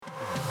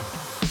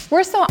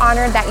We're so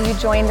honored that you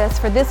joined us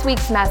for this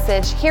week's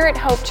message here at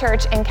Hope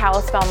Church in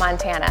Kalispell,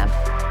 Montana.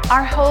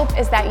 Our hope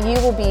is that you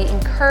will be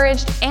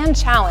encouraged and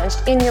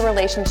challenged in your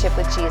relationship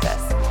with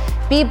Jesus.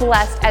 Be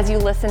blessed as you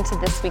listen to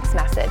this week's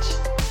message.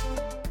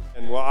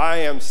 Well, I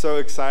am so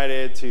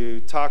excited to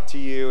talk to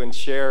you and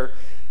share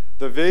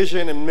the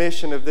vision and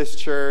mission of this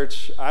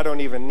church. I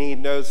don't even need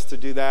notes to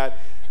do that.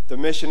 The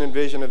mission and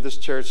vision of this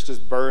church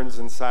just burns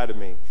inside of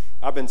me.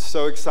 I've been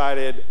so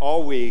excited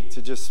all week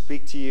to just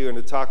speak to you and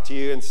to talk to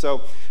you. And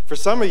so for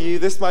some of you,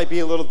 this might be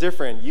a little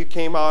different. You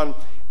came on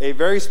a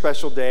very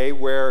special day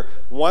where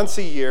once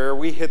a year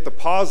we hit the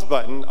pause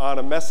button on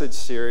a message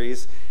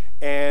series,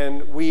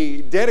 and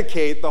we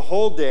dedicate the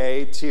whole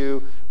day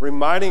to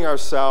reminding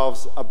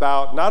ourselves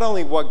about not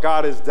only what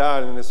God has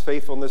done and his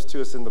faithfulness to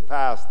us in the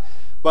past,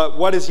 but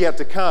what is yet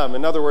to come.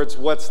 In other words,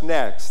 what's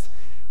next?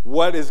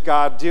 What is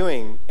God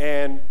doing?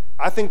 And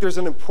I think there's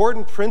an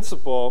important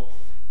principle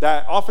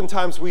that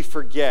oftentimes we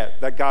forget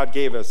that God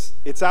gave us.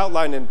 It's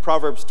outlined in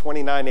Proverbs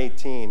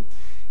 29:18.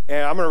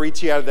 And I'm going to read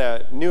to you out of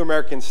the New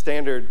American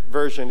Standard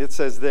Version. It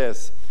says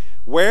this: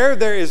 "Where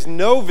there is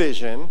no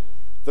vision,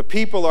 the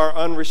people are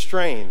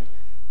unrestrained,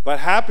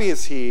 but happy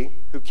is he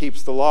who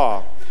keeps the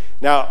law."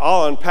 Now,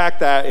 I'll unpack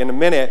that in a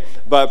minute,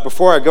 but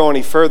before I go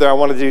any further, I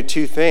want to do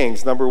two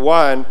things. Number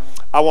one,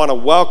 I want to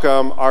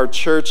welcome our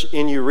church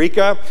in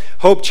Eureka.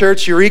 Hope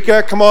Church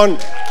Eureka. Come on,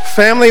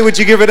 family, would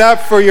you give it up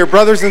for your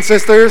brothers and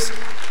sisters?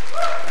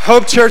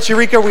 Hope Church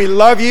Eureka, we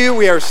love you.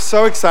 We are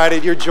so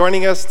excited you're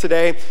joining us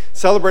today,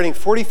 celebrating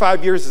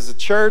 45 years as a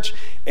church.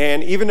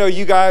 And even though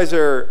you guys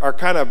are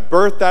kind of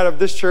birthed out of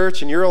this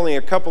church and you're only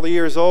a couple of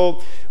years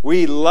old,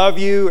 we love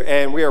you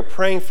and we are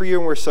praying for you,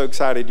 and we're so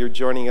excited you're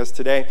joining us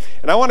today.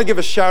 And I want to give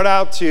a shout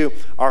out to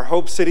our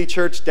Hope City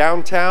Church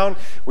downtown.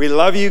 We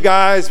love you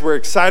guys. We're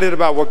excited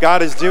about what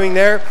God is doing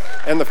there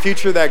and the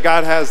future that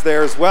God has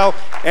there as well.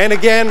 And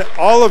again,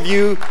 all of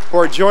you who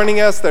are joining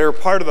us that are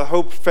part of the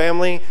Hope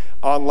family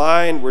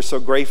online, we're so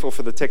grateful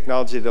for the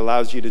technology that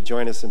allows you to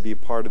join us and be a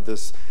part of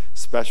this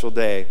special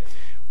day.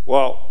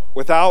 Well,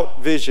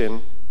 without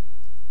vision,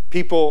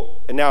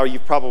 people, and now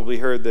you've probably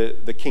heard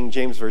the King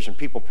James Version,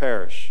 people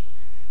perish.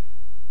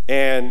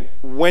 And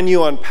when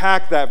you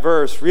unpack that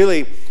verse,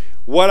 really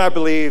what I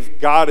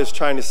believe God is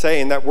trying to say,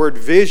 and that word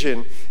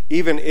vision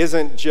even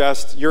isn't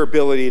just your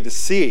ability to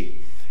see.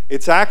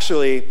 It's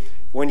actually,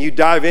 when you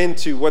dive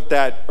into what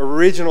that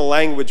original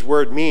language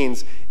word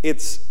means,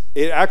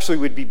 it actually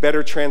would be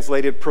better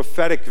translated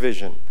prophetic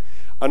vision.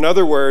 In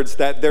other words,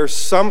 that there's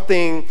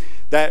something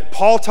that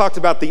Paul talked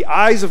about, the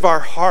eyes of our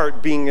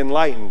heart being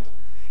enlightened.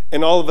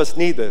 And all of us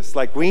need this.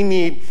 Like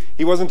he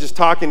wasn't just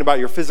talking about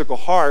your physical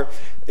heart.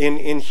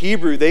 In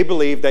Hebrew, they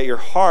believed that your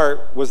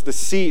heart was the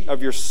seat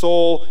of your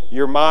soul,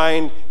 your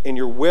mind, and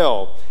your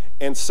will.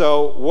 And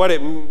so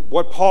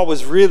what Paul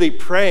was really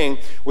praying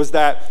was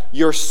that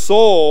your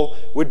soul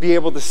would be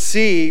able to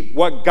see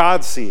what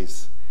God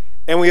sees.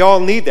 And we all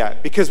need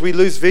that because we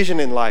lose vision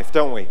in life,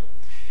 don't we?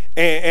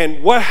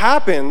 And what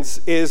happens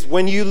is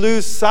when you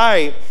lose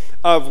sight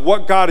of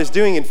what God is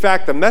doing, in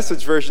fact, the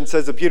Message version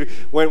says that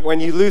when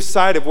you lose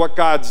sight of what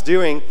God's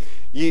doing,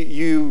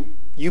 you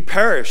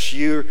perish.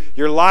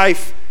 Your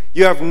life,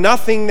 you have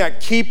nothing that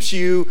keeps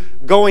you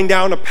going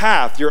down a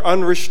path. You're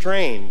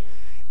unrestrained.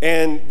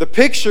 And the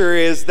picture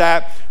is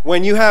that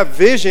when you have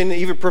vision,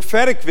 even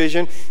prophetic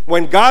vision,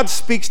 when God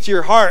speaks to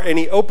your heart and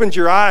he opens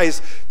your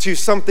eyes to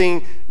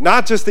something,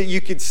 not just that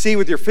you could see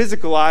with your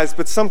physical eyes,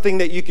 but something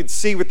that you could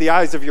see with the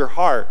eyes of your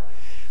heart.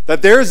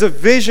 That there is a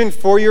vision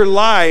for your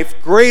life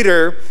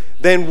greater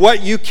than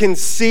what you can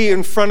see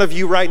in front of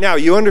you right now.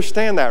 You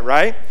understand that,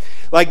 right?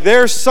 Like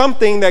there's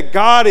something that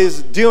God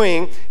is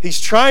doing, he's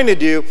trying to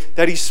do,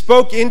 that he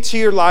spoke into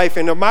your life,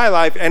 into my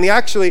life, and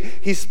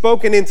he's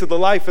spoken into the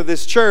life of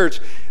this church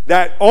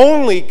that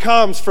only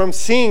comes from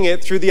seeing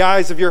it through the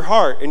eyes of your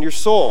heart and your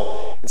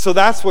soul. And so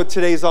that's what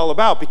today's all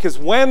about, because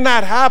when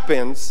that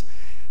happens,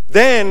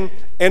 then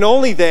and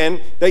only then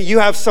that you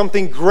have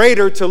something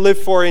greater to live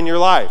for in your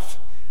life.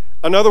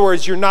 In other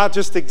words, you're not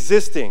just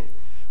existing.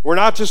 We're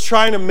not just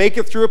trying to make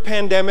it through a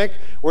pandemic.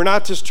 We're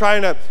not just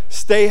trying to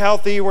stay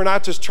healthy. We're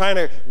not just trying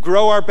to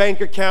grow our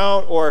bank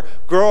account or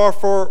grow our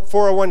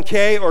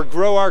 401k or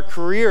grow our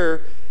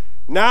career.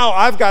 Now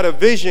I've got a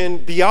vision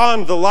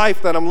beyond the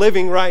life that I'm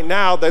living right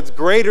now that's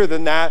greater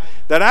than that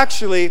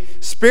actually,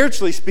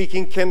 spiritually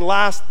speaking, can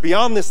last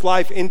beyond this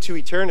life into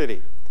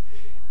eternity.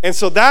 And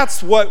so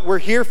that's what we're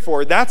here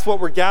for. That's what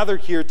we're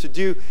gathered here to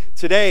do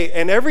today.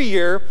 And every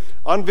year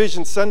on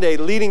Vision Sunday,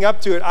 leading up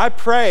to it, I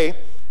pray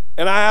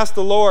and I ask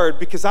the Lord,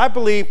 because I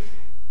believe,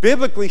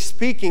 biblically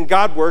speaking,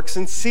 God works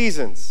in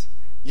seasons.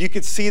 You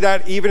could see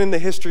that even in the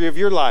history of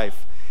your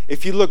life.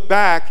 If you look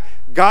back,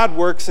 God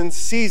works in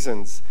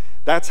seasons.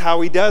 That's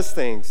how he does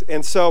things.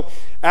 And so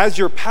as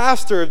your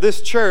pastor of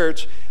this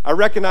church, I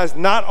recognize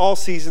not all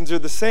seasons are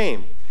the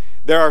same.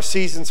 There are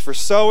seasons for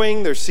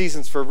sowing, there's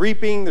seasons for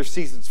reaping, there's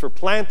seasons for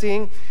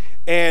planting.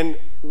 And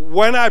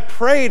when I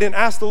prayed and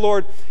asked the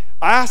Lord,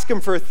 I asked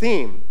him for a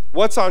theme.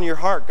 What's on your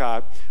heart,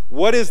 God?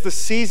 What is the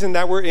season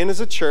that we're in as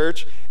a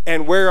church,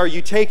 and where are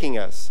you taking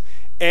us?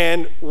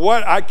 And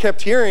what I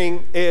kept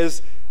hearing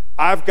is,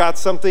 I've got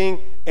something,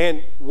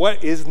 and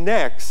what is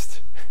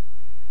next?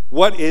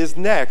 What is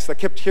next? I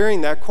kept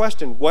hearing that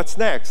question, what's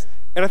next?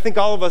 And I think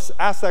all of us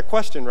ask that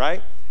question,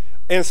 right?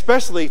 And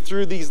especially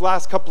through these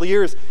last couple of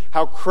years,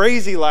 how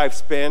crazy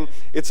life's been,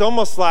 it's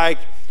almost like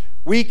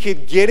we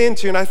could get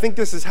into, and I think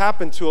this has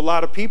happened to a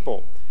lot of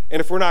people, and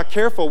if we're not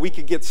careful, we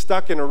could get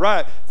stuck in a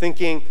rut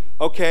thinking,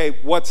 okay,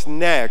 what's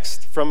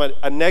next from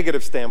a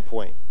negative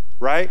standpoint,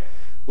 right?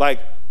 Like,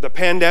 the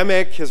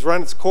pandemic has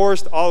run its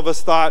course. All of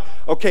us thought,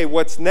 okay,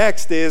 what's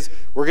next is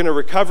we're going to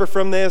recover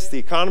from this. The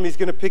economy's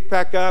going to pick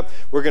back up.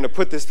 We're going to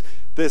put this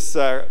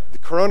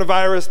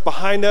coronavirus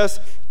behind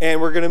us,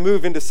 and we're going to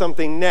move into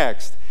something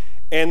next.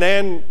 And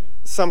then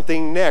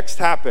something next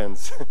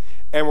happens,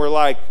 and we're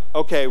like,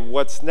 okay,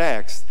 what's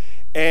next?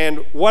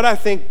 And what I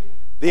think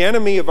the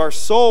enemy of our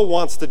soul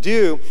wants to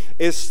do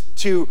is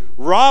to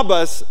rob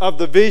us of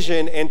the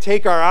vision and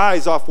take our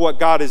eyes off what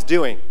God is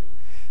doing.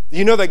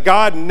 You know that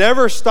God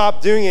never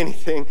stopped doing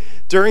anything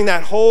during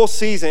that whole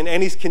season,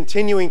 and he's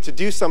continuing to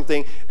do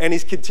something, and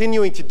he's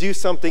continuing to do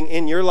something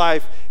in your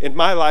life, in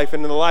my life,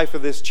 and in the life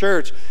of this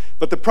church.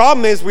 But the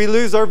problem is we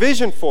lose our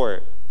vision for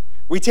it.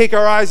 We take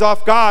our eyes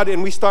off God,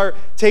 and we start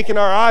taking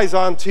our eyes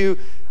onto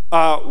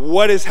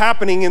what is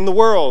happening in the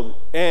world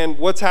and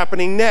what's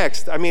happening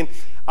next. I mean,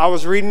 I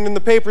was reading in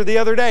the paper the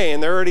other day,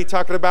 and they're already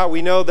talking about,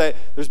 we know that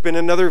there's been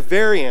another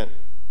variant,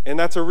 and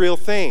that's a real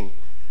thing.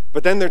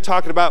 But then they're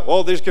talking about,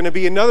 well, there's going to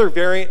be another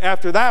variant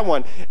after that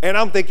one. And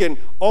I'm thinking,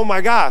 oh my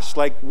gosh,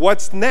 like,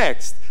 what's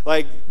next?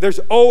 Like, there's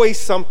always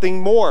something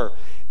more.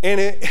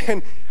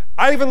 And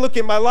I even look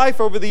at my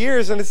life over the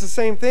years, and it's the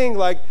same thing.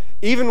 Like,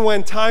 even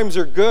when times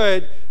are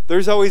good,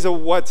 there's always a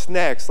what's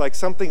next. Like,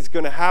 something's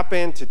going to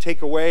happen to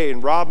take away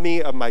and rob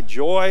me of my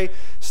joy,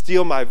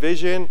 steal my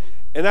vision.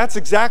 And that's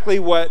exactly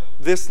what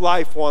this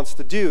life wants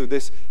to do.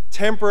 This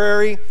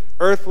temporary,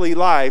 earthly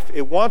life,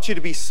 it wants you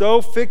to be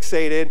so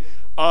fixated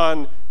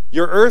on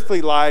your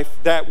earthly life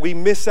that we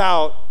miss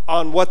out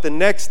on what the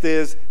next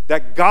is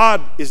that God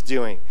is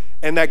doing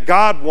and that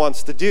God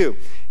wants to do.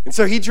 And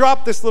so he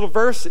dropped this little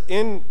verse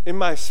in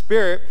my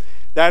spirit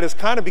that has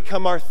kind of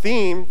become our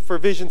theme for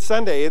Vision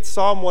Sunday. It's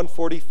Psalm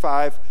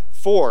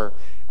 145:4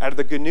 out of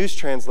the Good News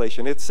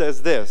Translation. It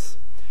says this: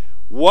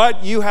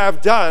 what you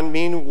have done,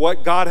 meaning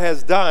what God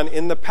has done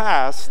in the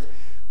past,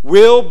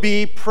 will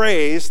be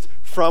praised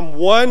from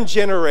one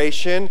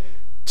generation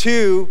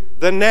to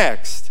the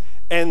next,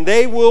 and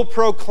they will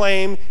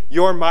proclaim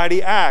your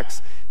mighty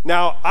acts.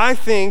 Now, I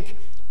think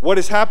what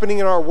is happening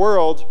in our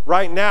world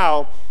right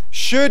now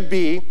should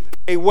be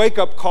a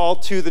wake-up call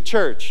to the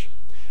church.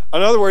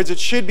 In other words, it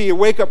should be a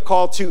wake-up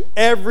call to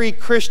every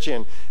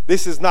Christian.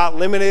 This is not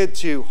limited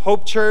to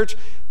Hope Church.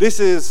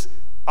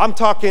 I'm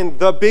talking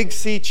the Big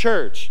C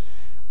Church.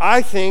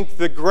 I think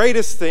the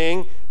greatest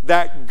thing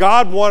that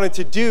God wanted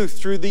to do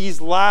through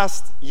these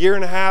last year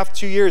and a half,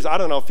 2 years, I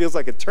don't know, it feels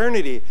like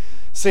eternity,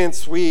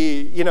 since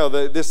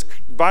this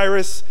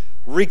virus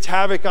wreaked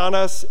havoc on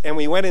us and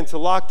we went into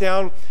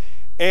lockdown,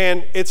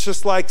 and it's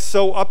just like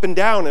so up and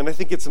down, and I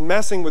think it's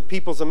messing with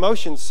people's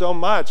emotions so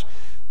much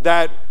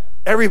that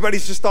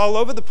everybody's just all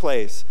over the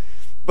place.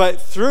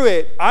 But through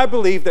it, I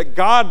believe that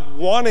God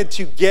wanted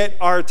to get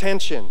our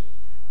attention.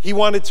 He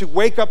wanted to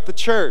wake up the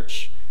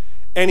church,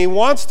 and he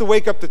wants to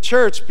wake up the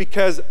church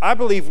because I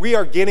believe we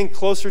are getting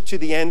closer to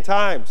the end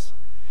times.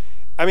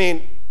 I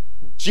mean,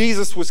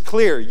 Jesus was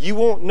clear. You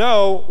won't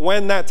know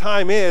when that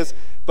time is,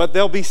 but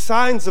there'll be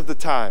signs of the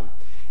time.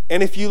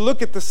 And if you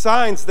look at the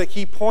signs that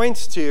he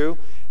points to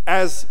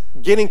as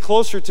getting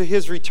closer to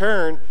his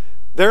return,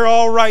 they're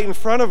all right in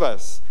front of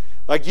us.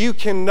 Like, you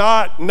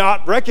cannot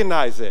not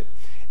recognize it.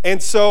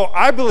 And so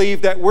I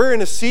believe that we're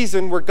in a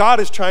season where God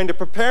is trying to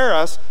prepare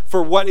us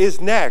for what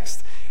is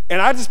next.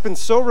 And I've just been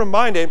so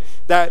reminded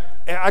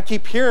that, and I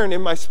keep hearing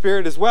in my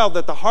spirit as well,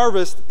 that the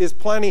harvest is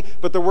plenty,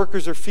 but the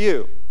workers are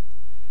few.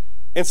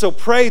 And so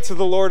pray to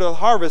the Lord of the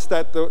harvest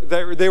that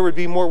there would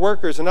be more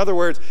workers. In other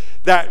words,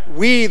 that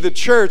we, the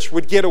church,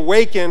 would get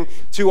awakened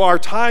to our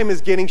time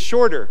is getting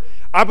shorter.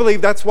 I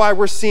believe that's why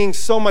we're seeing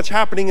so much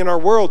happening in our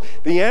world.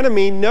 The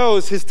enemy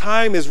knows his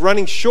time is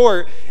running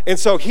short, and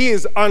so he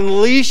is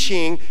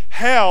unleashing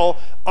hell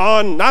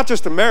on not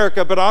just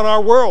America, but on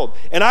our world.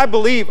 And I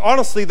believe,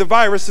 honestly, the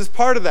virus is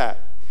part of that.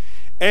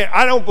 And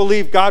I don't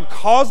believe God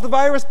caused the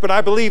virus, but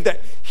I believe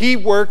that he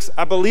works.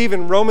 I believe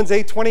in Romans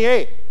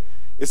 8:28.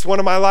 It's one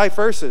of my life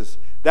verses,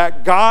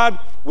 that God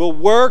will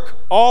work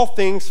all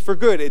things for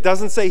good. It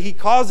doesn't say he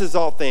causes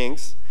all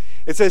things.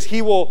 It says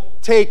he will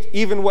take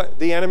even what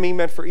the enemy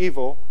meant for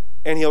evil,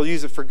 and he'll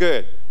use it for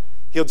good.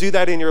 He'll do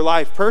that in your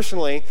life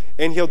personally,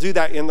 and he'll do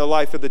that in the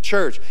life of the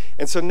church.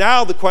 And so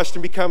now the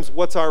question becomes,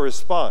 what's our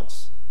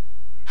response?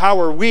 How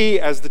are we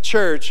as the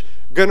church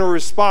going to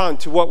respond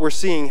to what we're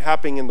seeing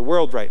happening in the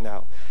world right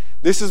now?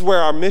 This is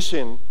where our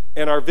mission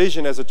and our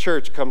vision as a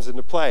church comes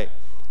into play.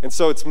 And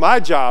so it's my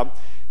job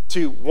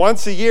to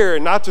once a year,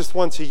 and not just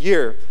once a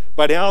year,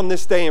 but on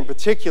this day in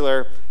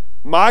particular,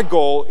 my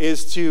goal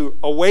is to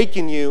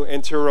awaken you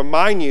and to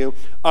remind you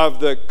of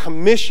the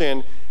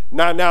commission.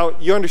 Now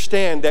you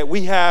understand that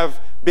we have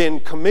been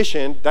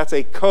commissioned. That's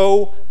a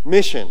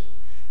co-mission.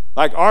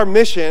 Like, our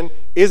mission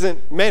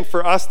isn't meant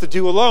for us to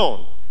do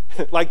alone.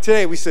 Like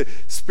today, we said,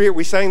 Spirit,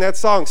 we sang that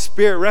song,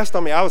 Spirit, rest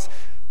on me. I was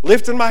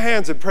lifting my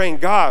hands and praying,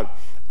 God,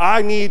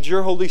 I need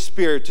your Holy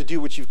Spirit to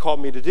do what you've called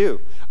me to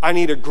do. I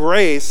need a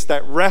grace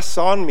that rests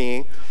on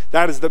me.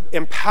 That is the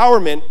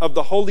empowerment of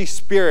the Holy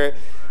Spirit.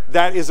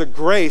 That is a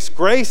grace.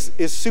 Grace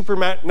is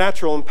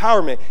supernatural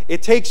empowerment.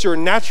 It takes your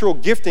natural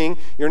gifting,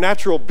 your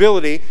natural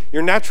ability,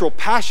 your natural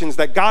passions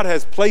that God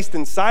has placed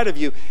inside of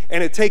you,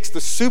 and it takes the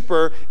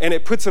super and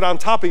it puts it on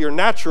top of your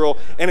natural,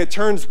 and it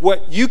turns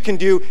what you can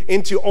do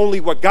into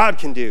only what God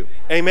can do.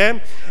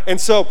 Amen? And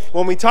so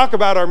when we talk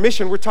about our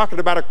mission, we're talking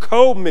about a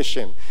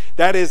co-mission.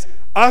 That is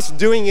us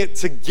doing it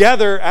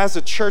together as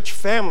a church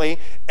family,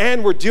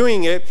 and we're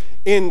doing it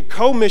in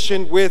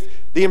co-mission with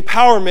the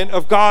empowerment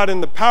of God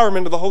and the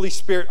empowerment of the Holy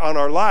Spirit on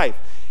our life.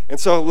 And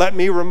so let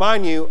me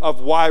remind you of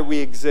why we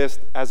exist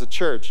as a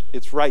church.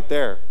 It's right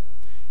there.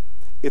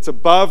 It's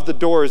above the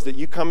doors that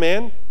you come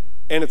in,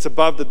 and it's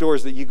above the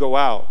doors that you go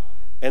out.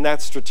 And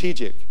that's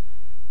strategic.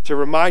 To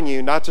remind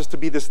you, not just to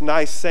be this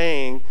nice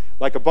saying,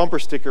 like a bumper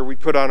sticker we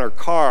put on our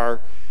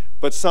car,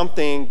 but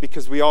something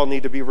because we all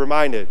need to be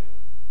reminded.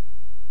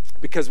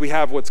 Because we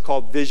have what's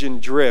called vision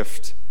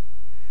drift,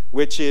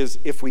 which is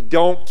if we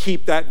don't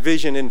keep that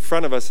vision in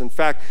front of us. In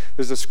fact,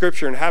 there's a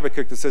scripture in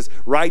Habakkuk that says,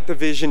 write the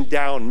vision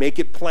down, make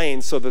it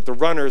plain so that the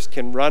runners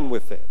can run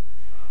with it.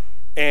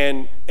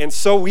 And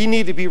so we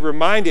need to be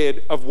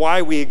reminded of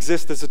why we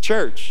exist as a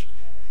church.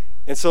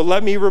 And so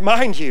let me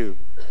remind you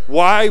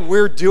why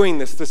we're doing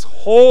this. This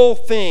whole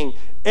thing,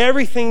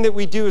 everything that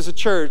we do as a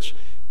church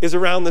is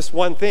around this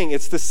one thing.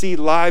 It's to see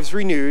lives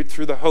renewed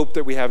through the hope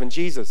that we have in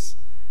Jesus.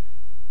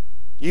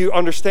 You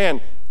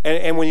understand,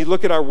 and when you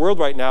look at our world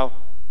right now,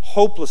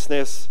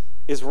 hopelessness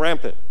is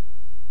rampant.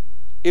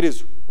 It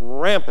is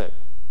rampant.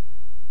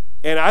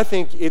 And I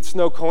think it's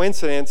no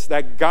coincidence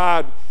that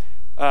God,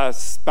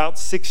 about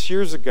 6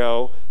 years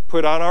ago,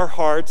 put on our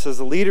hearts as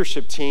a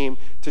leadership team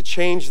to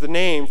change the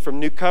name from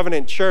New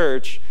Covenant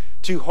Church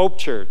to Hope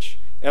Church.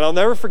 And I'll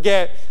never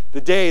forget the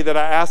day that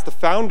I asked the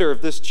founder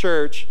of this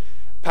church,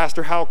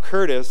 Pastor Hal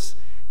Curtis,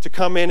 to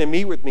come in and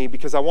meet with me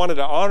because I wanted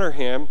to honor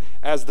him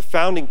as the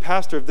founding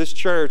pastor of this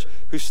church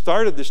who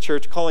started this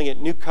church, calling it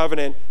New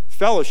Covenant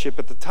Fellowship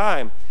at the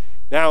time.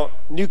 Now,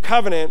 New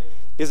Covenant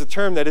is a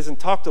term that isn't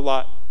talked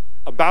about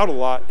a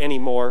lot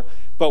anymore,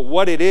 but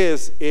what it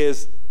is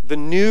the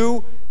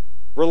new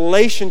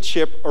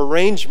relationship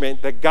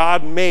arrangement that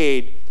God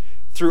made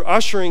through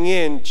ushering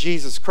in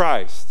Jesus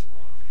Christ.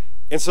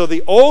 And so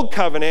the old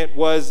covenant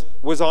was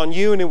on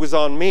you and it was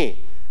on me.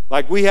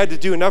 Like, we had to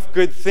do enough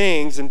good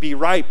things and be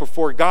right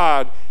before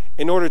God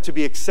in order to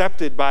be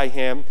accepted by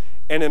him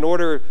and in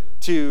order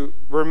to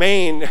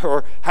remain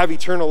or have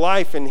eternal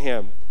life in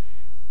him.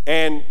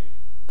 And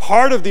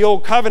part of the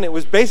old covenant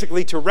was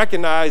basically to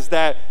recognize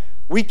that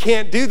we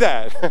can't do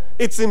that.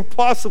 It's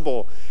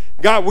impossible.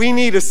 God, we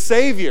need a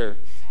Savior.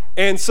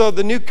 And so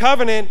the new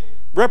covenant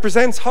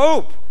represents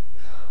hope.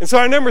 And so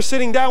I remember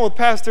sitting down with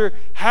Pastor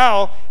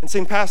Hal and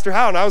saying, Pastor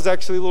Hal, and I was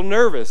actually a little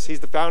nervous.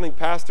 He's the founding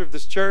pastor of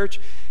this church,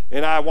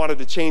 and I wanted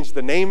to change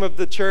the name of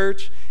the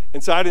church.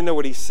 And so I didn't know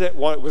what he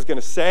was going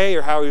to say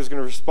or how he was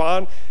going to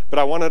respond, but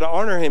I wanted to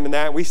honor him in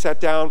that. We sat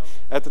down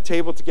at the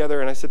table together,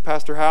 and I said,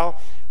 Pastor Hal,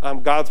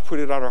 God's put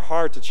it on our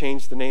heart to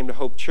change the name to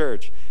Hope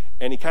Church.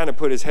 And he kind of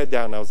put his head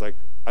down, and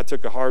I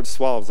took a hard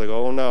swallow. I was like,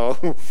 oh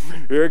no,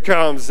 here it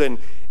comes. And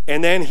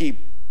then he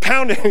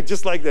pounded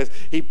just like this.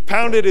 He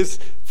pounded his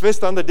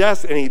fist on the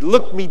desk, and he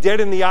looked me dead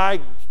in the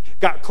eye,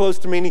 got close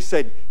to me, and he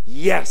said,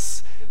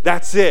 yes,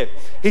 that's it.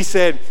 He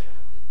said,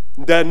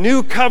 the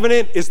new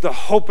covenant is the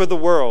hope of the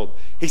world.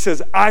 He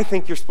says, I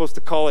think you're supposed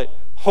to call it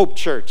Hope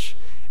Church.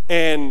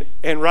 And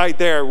right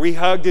there, we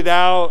hugged it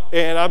out,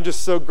 and I'm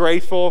just so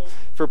grateful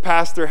for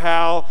Pastor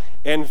Hal.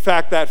 And in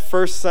fact, that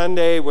first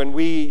Sunday when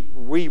we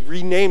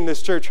renamed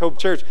this church Hope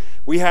Church,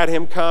 we had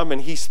him come,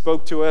 and he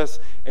spoke to us,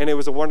 and it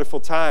was a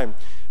wonderful time.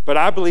 But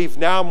I believe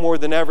now more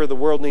than ever, the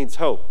world needs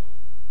hope.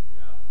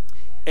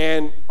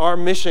 And our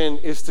mission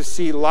is to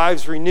see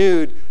lives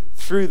renewed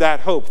through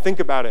that hope. Think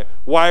about it.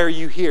 Why are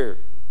you here?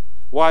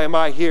 Why am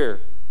I here?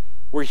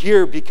 We're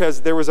here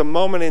because there was a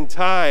moment in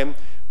time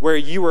where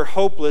you were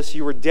hopeless.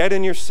 You were dead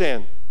in your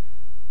sin.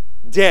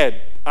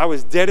 Dead. I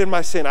was dead in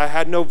my sin. I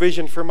had no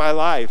vision for my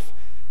life.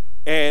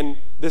 And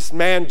this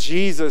man,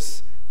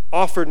 Jesus,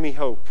 offered me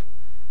hope.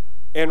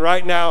 And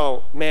right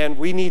now, man,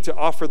 we need to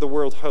offer the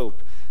world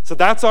hope. So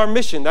that's our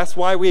mission. That's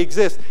why we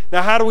exist.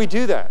 Now, how do we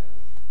do that?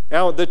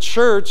 Now, the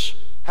church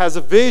has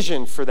a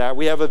vision for that.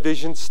 We have a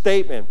vision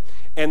statement.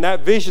 And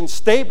that vision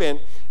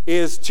statement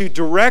is to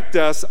direct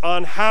us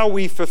on how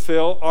we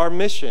fulfill our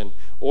mission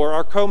or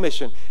our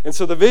co-mission. And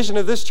so the vision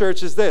of this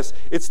church is this.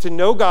 It's to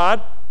know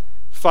God,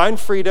 find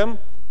freedom,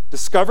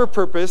 discover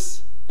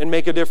purpose, and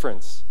make a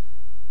difference.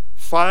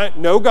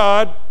 Know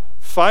God,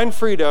 find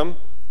freedom,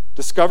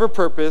 discover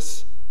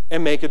purpose,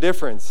 and make a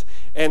difference.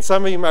 And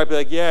some of you might be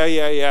like, yeah,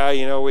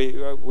 you know,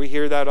 we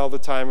hear that all the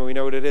time and we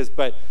know what it is.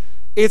 But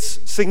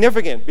It's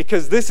significant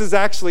because this is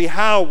actually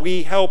how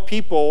we help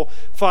people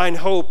find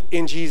hope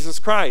in Jesus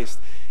Christ.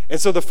 And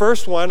so the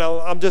first one,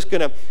 I'm just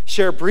going to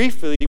share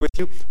briefly with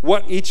you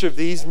what each of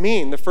these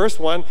mean. The first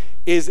one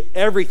is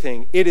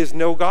everything. It is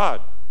know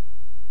God.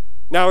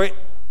 Now,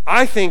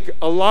 I think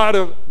a lot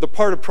of the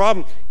part of the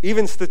problem,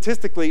 even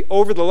statistically,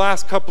 over the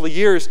last couple of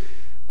years,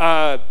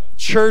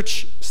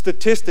 church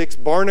statistics,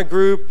 Barna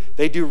Group,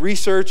 they do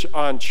research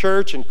on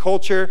church and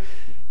culture.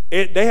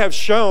 They have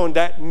shown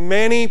that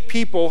many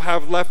people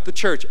have left the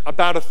church,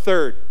 about a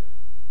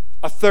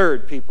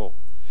third people.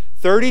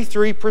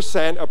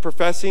 33% of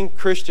professing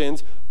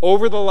Christians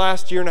over the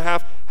last year and a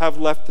half have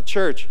left the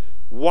church.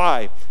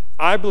 Why?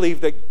 I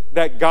believe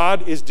that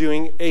God is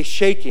doing a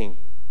shaking.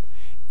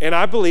 And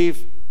I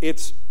believe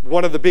it's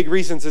one of the big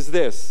reasons is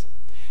this.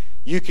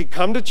 You could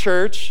come to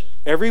church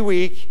every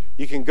week,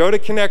 you can go to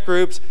connect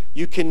groups,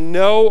 you can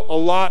know a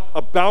lot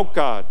about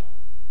God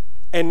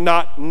and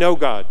not know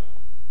God.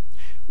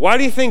 Why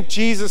do you think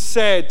Jesus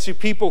said to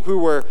people who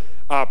were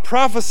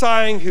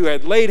prophesying, who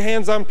had laid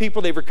hands on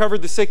people, they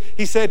recovered the sick,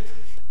 he said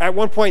at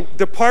one point,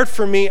 "Depart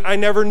from me, I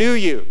never knew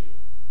you."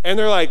 And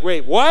they're like,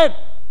 "Wait, what?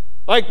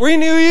 Like, we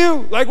knew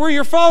you? Like, we're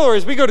your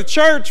followers. We go to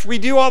church, we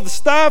do all the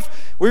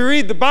stuff, we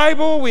read the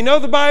Bible, we know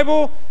the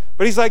Bible."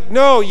 But he's like,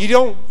 "No,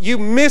 you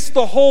missed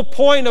the whole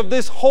point of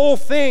this whole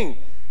thing.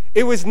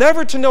 It was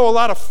never to know a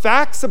lot of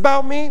facts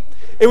about me.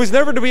 It was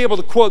never to be able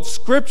to quote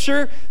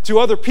scripture to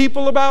other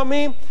people about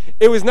me.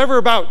 It was never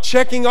about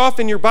checking off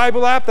in your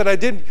Bible app that I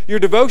did your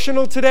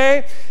devotional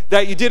today,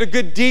 that you did a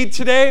good deed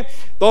today.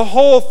 The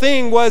whole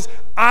thing was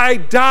I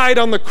died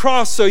on the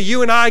cross so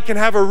you and I can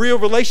have a real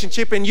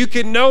relationship and you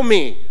can know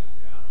me."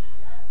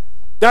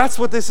 That's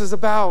what this is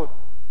about.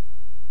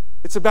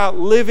 It's about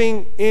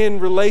living in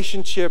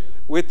relationship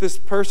with this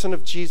person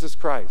of Jesus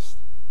Christ,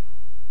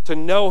 to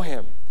know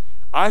him.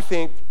 I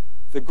think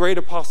the great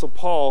apostle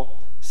Paul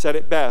said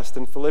it best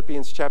in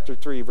Philippians chapter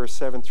 3, verse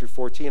 7 through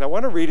 14. I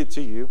want to read it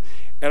to you,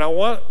 and I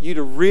want you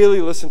to really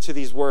listen to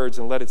these words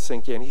and let it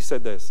sink in. He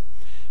said this,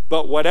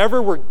 "But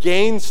whatever were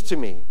gains to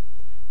me."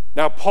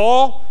 Now,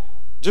 Paul,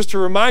 just to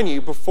remind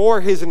you,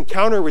 before his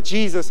encounter with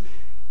Jesus,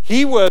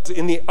 he was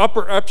in the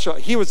upper echelon.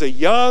 He was a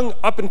young,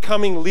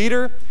 up-and-coming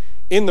leader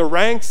in the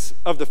ranks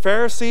of the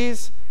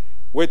Pharisees,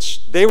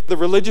 which they were the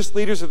religious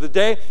leaders of the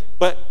day.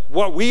 But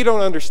what we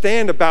don't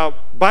understand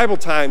about Bible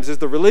times is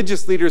the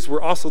religious leaders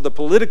were also the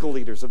political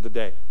leaders of the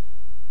day.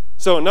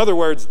 So in other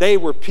words, they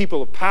were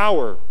people of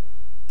power,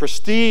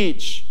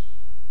 prestige,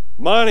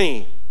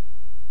 money,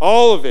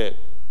 all of it,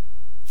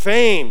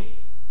 fame.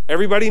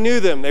 Everybody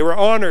knew them. They were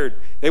honored.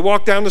 They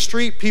walked down the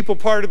street. People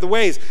parted the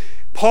ways.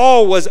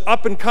 Paul was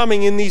up and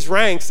coming in these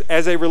ranks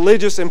as a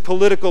religious and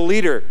political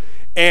leader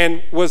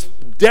and was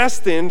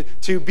destined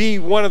to be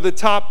one of the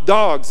top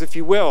dogs, if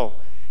you will.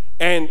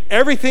 And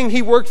everything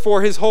he worked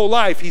for his whole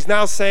life, he's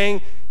now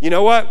saying, you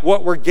know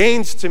what were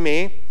gains to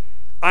me,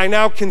 I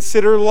now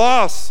consider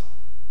loss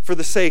for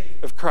the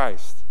sake of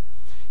Christ.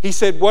 He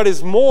said, what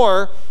is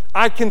more,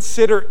 I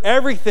consider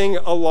everything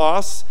a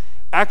loss.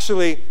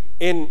 Actually,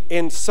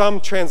 in some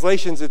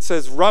translations, it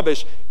says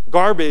rubbish,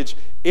 garbage.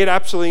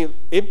 Actually,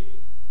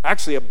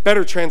 a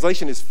better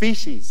translation is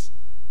feces.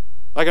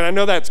 Like, and I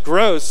know that's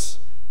gross,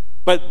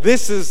 but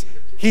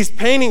he's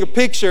painting a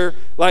picture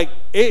like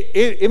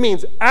it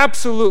means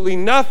absolutely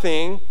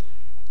nothing,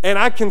 and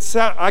I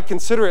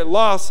consider it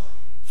loss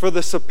for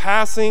the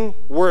surpassing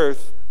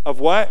worth of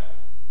what?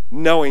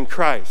 Knowing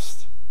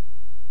Christ.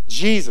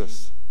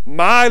 Jesus,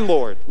 my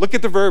Lord. Look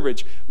at the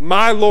verbiage,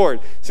 my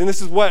Lord. See,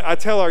 this is what I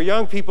tell our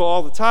young people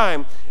all the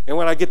time, and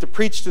when I get to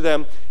preach to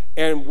them,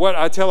 and what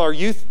I tell our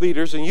youth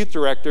leaders and youth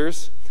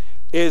directors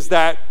is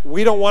that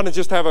we don't want to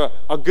just have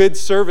a good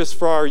service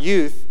for our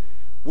youth.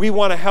 We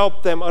want to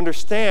help them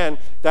understand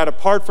that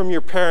apart from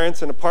your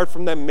parents and apart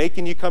from them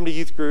making you come to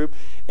youth group,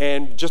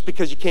 and just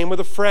because you came with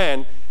a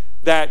friend,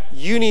 that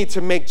you need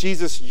to make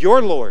Jesus your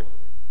Lord.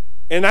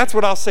 And that's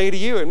what I'll say to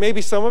you. And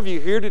maybe some of you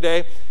here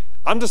today,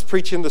 I'm just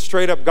preaching the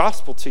straight up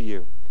gospel to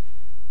you.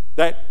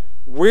 That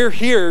we're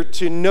here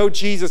to know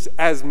Jesus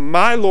as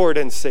my Lord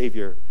and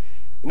Savior.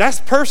 And that's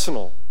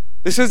personal.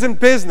 This isn't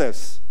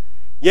business.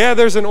 Yeah,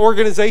 there's an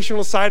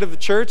organizational side of the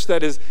church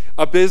that is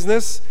a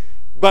business,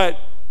 but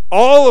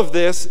all of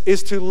this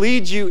is to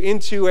lead you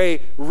into a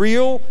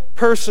real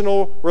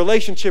personal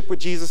relationship with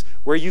Jesus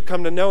where you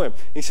come to know him.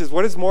 And he says,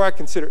 what is more, I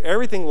consider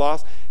everything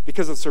lost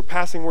because of the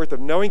surpassing worth of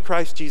knowing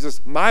Christ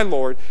Jesus, my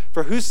Lord,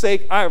 for whose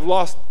sake I have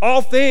lost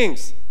all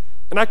things.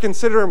 And I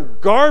consider him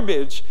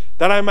garbage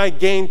that I might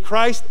gain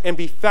Christ and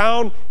be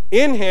found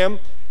in him.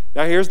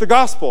 Now here's the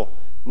gospel.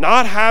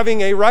 Not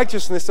having a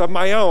righteousness of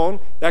my own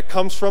that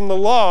comes from the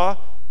law,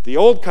 the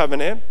old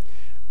covenant,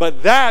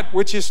 but that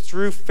which is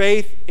through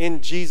faith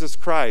in Jesus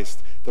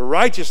Christ, the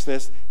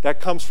righteousness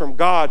that comes from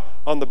God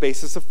on the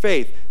basis of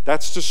faith.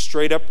 That's just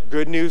straight up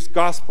good news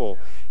gospel.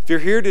 If you're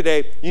here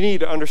today, you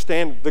need to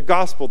understand the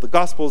gospel. The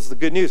gospel is the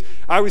good news.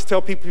 I always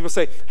tell people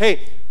say,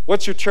 hey,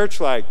 what's your church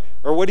like?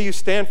 Or what do you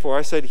stand for?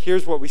 I said,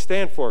 here's what we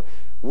stand for.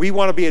 We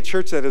want to be a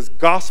church that is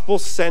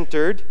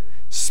gospel-centered,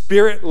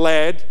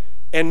 spirit-led,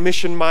 and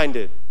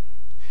mission-minded.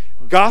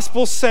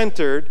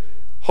 gospel-centered,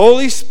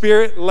 Holy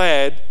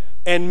Spirit-led,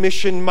 and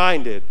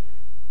mission-minded.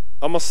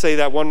 I'm going to say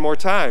that one more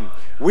time.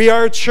 We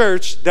are a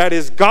church that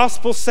is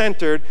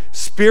gospel-centered,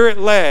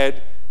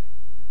 Spirit-led,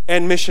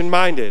 and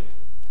mission-minded.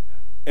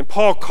 And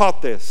Paul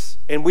caught this,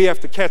 and we have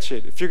to catch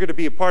it. If you're going to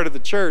be a part of the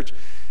church,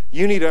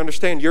 you need to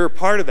understand you're a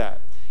part of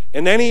that.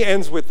 And then he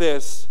ends with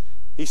this.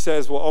 He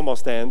says, well,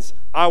 almost ends,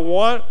 I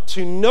want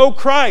to know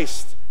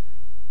Christ.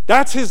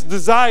 That's his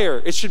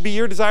desire. It should be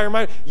your desire and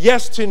mine.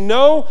 Yes, to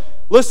know,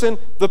 listen,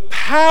 the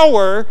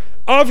power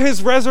of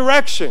his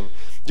resurrection.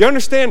 Do you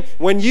understand?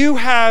 When you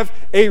have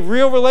a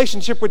real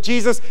relationship with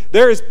Jesus,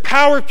 there is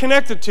power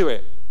connected to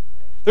it.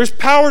 There's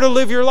power to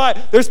live your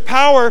life. There's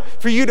power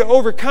for you to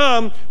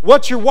overcome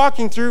what you're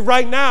walking through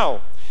right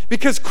now.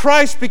 Because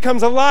Christ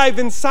becomes alive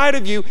inside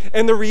of you,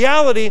 and the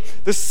reality,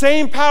 the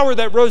same power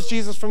that rose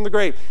Jesus from the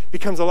grave,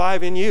 becomes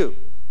alive in you.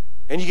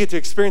 And you get to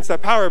experience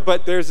that power,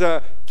 but there's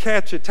a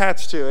catch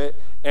attached to it,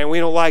 and we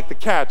don't like the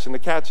catch. And the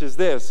catch is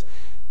this,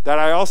 that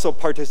I also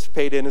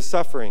participate in his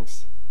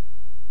sufferings.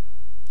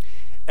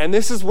 And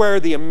this is where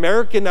the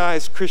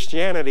Americanized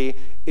Christianity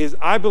is,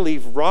 I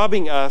believe,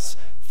 robbing us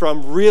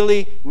from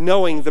really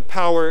knowing the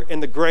power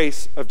and the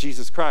grace of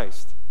Jesus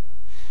Christ.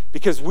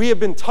 Because we have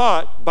been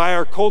taught by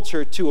our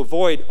culture to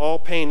avoid all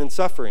pain and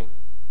suffering.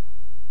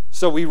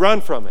 So we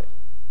run from it.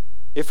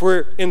 If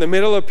we're in the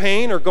middle of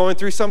pain or going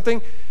through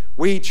something,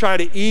 we try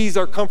to ease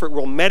our comfort.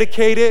 We'll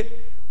medicate it.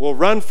 We'll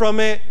run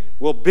from it.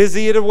 We'll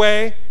busy it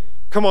away.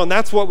 Come on,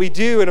 that's what we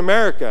do in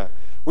America.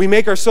 We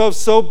make ourselves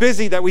so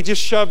busy that we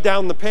just shove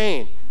down the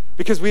pain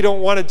because we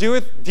don't want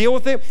to deal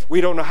with it. We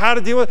don't know how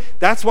to deal with it.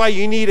 That's why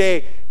you need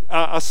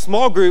a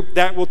small group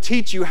that will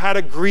teach you how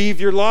to grieve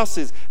your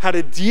losses, how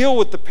to deal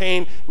with the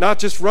pain, not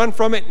just run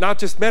from it, not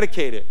just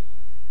medicate it.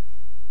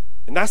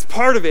 And that's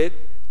part of it,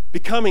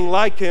 becoming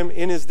like him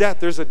in his death.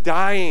 There's a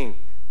dying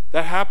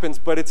that happens,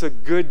 but it's a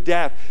good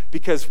death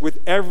because with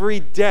every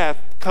death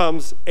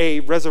comes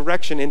a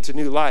resurrection into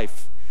new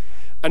life.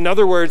 In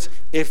other words,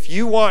 if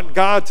you want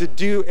God to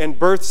do and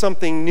birth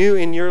something new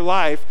in your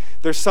life,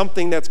 there's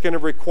something that's going to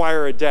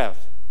require a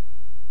death.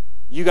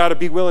 You got to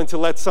be willing to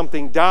let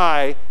something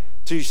die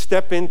to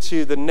step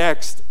into the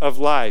next of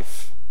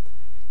life.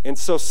 And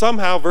so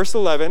somehow, verse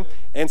 11,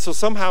 and so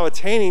somehow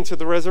attaining to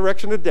the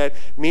resurrection of the dead,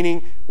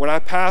 meaning when I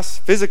pass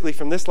physically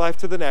from this life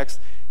to the next,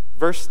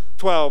 verse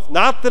 12,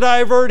 not that I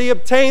have already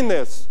obtained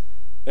this,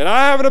 and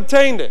I haven't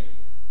obtained it,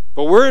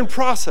 but we're in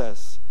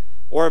process,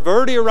 or I've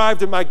already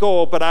arrived at my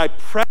goal, but I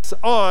press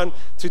on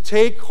to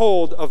take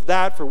hold of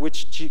that for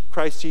which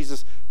Christ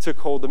Jesus took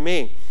hold of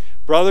me.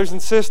 Brothers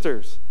and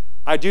sisters,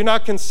 I do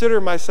not consider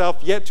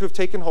myself yet to have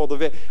taken hold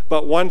of it,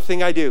 but one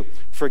thing I do,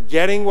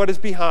 forgetting what is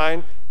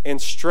behind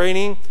and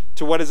straining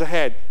to what is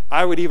ahead.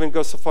 I would even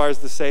go so far as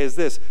to say is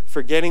this,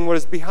 forgetting what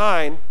is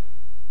behind,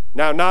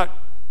 now not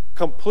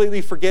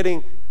completely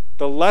forgetting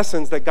the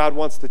lessons that God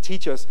wants to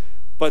teach us,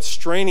 but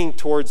straining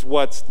towards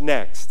what's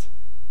next.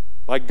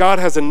 Like God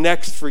has a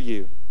next for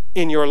you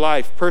in your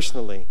life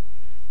personally.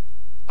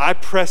 I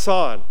press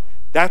on.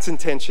 That's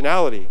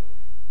intentionality.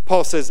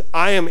 Paul says,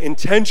 I am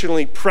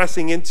intentionally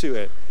pressing into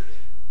it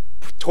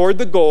toward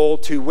the goal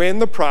to win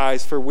the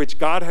prize for which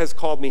God has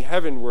called me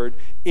heavenward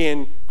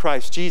in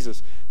Christ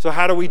Jesus. So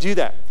how do we do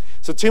that?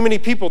 So too many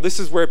people, this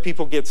is where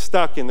people get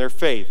stuck in their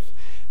faith.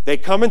 They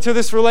come into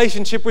this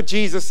relationship with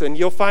Jesus, and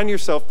you'll find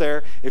yourself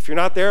there. If you're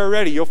not there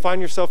already, you'll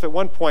find yourself at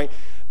one point.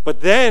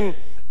 But then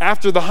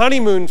after the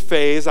honeymoon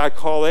phase, I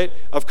call it,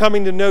 of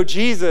coming to know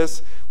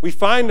Jesus, we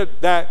find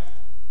that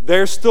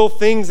there's still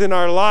things in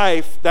our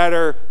life that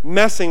are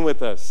messing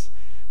with us.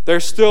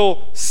 There's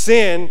still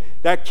sin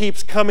that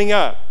keeps coming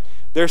up.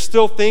 There's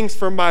still things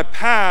from my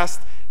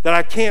past that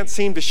I can't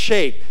seem to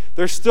shake.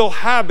 There's still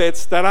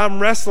habits that I'm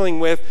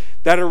wrestling with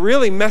that are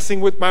really messing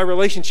with my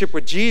relationship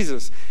with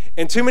Jesus.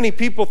 And too many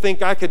people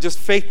think I could just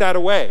fake that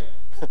away.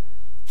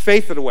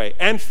 Faith it away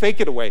and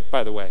fake it away,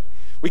 by the way.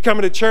 We come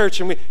into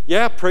church and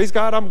praise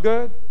God, I'm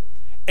good.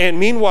 And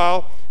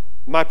meanwhile,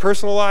 my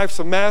personal life's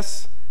a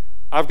mess.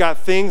 I've got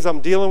things I'm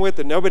dealing with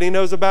that nobody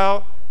knows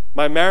about.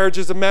 My marriage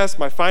is a mess.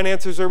 My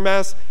finances are a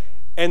mess.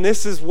 And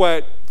this is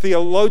what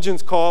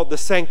theologians call the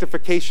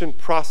sanctification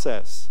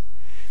process.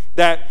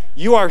 That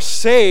you are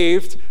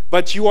saved,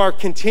 but you are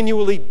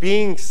continually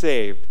being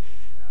saved.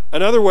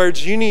 In other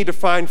words, you need to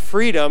find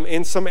freedom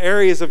in some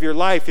areas of your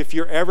life if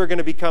you're ever going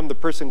to become the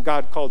person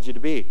God called you to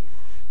be.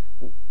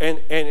 And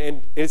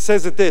it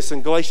says it this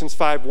in Galatians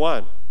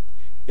 5:1.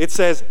 It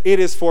says, it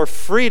is for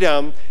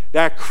freedom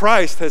that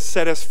Christ has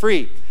set us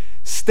free.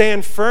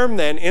 Stand firm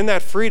then in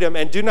that freedom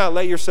and do not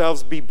let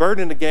yourselves be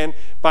burdened again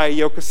by a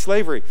yoke of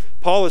slavery.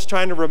 Paul is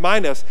trying to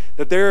remind us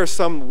that there are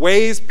some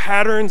ways,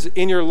 patterns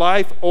in your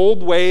life,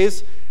 old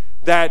ways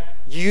that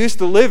you used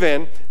to live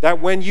in, that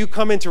when you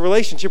come into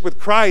relationship with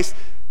Christ,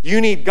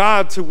 you need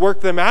God to work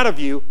them out of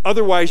you.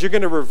 Otherwise, you're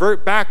going to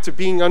revert back to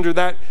being under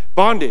that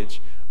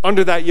bondage,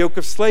 under that yoke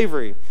of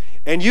slavery.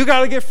 And you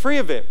got to get free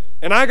of it.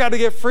 And I got to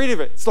get free of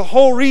it. It's the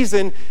whole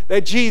reason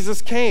that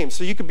Jesus came.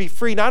 So you could be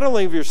free not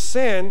only of your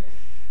sin,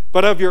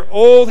 but of your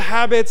old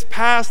habits,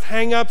 past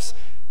hang-ups,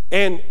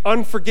 and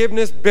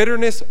unforgiveness,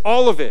 bitterness,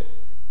 all of it.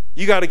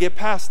 You got to get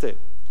past it.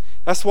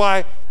 That's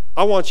why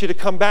I want you to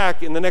come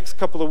back in the next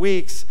couple of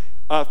weeks.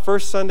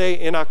 First Sunday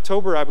in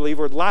October, I believe,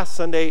 or last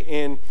Sunday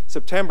in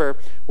September,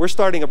 we're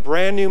starting a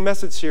brand new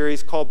message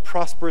series called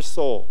Prosperous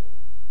Soul.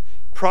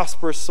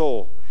 Prosperous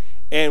Soul.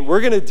 And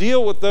we're going to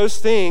deal with those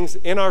things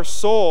in our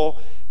soul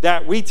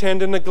that we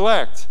tend to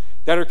neglect,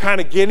 that are kind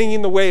of getting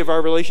in the way of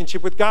our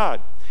relationship with God.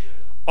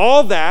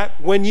 All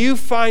that, when you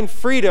find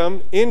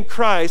freedom in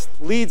Christ,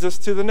 leads us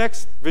to the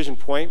next vision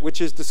point, which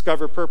is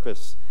discover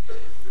purpose.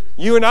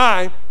 You and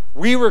I,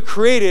 we were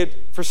created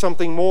for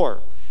something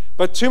more.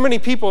 But too many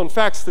people, in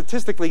fact,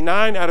 statistically,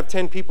 9 out of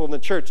 10 people in the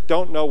church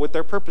don't know what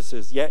their purpose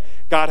is. Yet,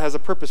 God has a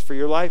purpose for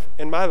your life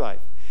and my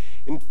life.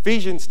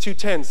 Ephesians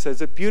 2:10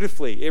 says it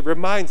beautifully. It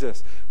reminds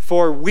us,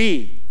 for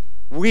we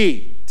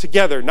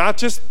together, not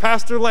just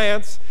Pastor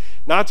Lance,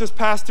 not just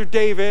Pastor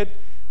David,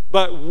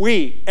 but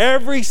we,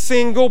 every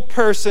single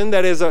person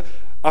that is a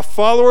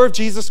follower of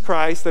Jesus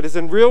Christ, that is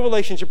in real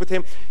relationship with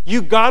him,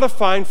 you got to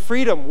find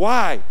freedom.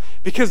 Why?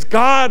 Because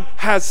God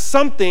has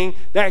something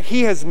that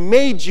he has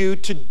made you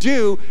to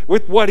do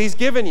with what he's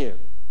given you.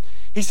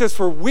 He says,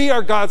 for we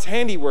are God's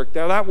handiwork.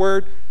 Now that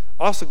word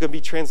also going to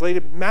be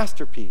translated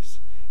masterpiece.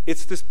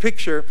 It's this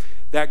picture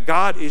that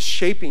God is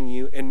shaping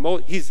you and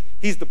he's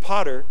the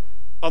potter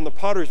on the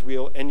potter's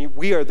wheel, and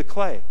we are the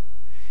clay.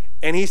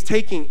 And he's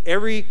taking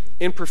every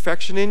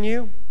imperfection in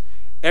you,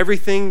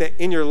 everything that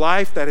in your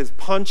life that has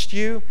punched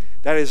you,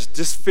 that has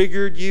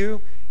disfigured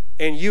you,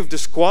 and you've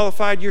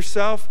disqualified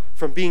yourself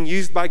from being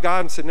used by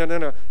God and said,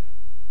 no,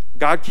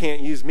 God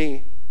can't use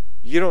me.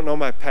 You don't know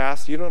my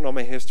past. You don't know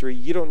my history.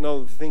 You don't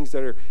know the things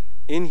that are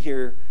in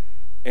here.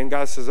 And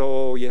God says,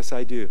 oh, yes,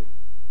 I do.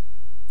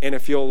 And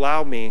if you'll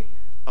allow me,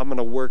 I'm going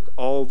to work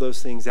all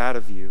those things out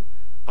of you.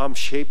 I'm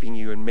shaping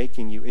you and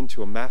making you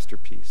into a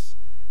masterpiece.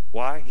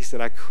 Why? He said,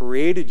 I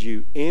created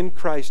you in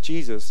Christ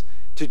Jesus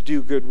to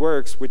do good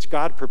works, which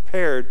God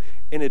prepared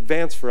in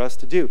advance for us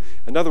to do.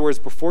 In other words,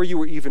 before you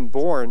were even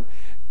born,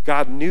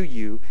 God knew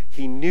you.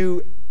 He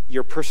knew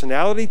your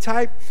personality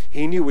type.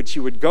 He knew what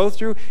you would go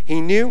through. He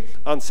knew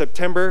on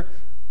September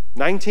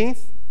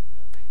 19th,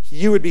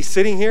 you would be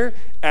sitting here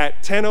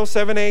at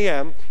 10:07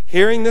 a.m.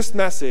 hearing this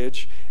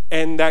message,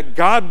 and that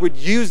God would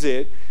use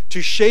it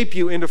to shape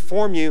you and to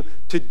form you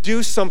to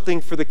do something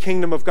for the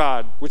kingdom of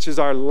God, which is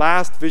our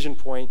last vision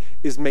point,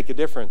 is make a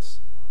difference.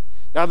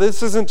 Now,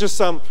 this isn't just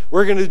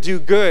we're going to do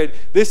good.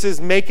 This is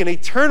make an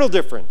eternal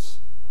difference.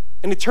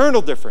 An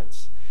eternal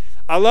difference.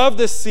 I love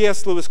this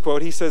C.S. Lewis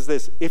quote. He says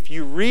this, if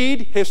you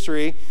read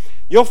history,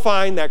 you'll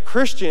find that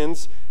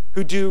Christians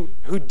who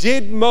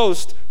did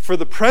most for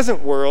the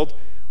present world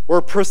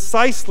were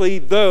precisely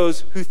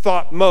those who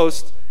thought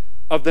most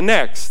of the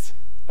next.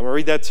 I'm going to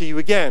read that to you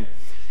again.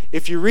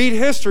 If you read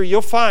history,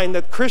 you'll find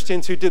that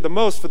Christians who did the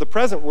most for the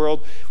present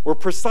world were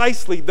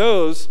precisely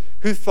those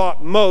who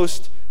thought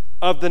most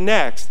of the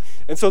next.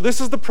 And so this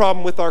is the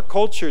problem with our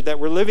culture that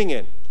we're living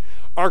in.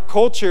 Our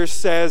culture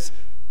says,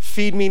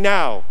 feed me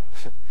now,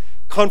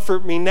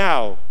 comfort me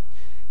now,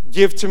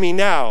 give to me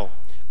now.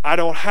 I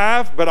don't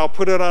have, but I'll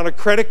put it on a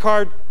credit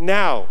card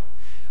now.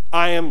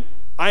 I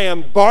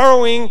am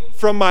borrowing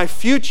from my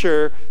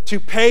future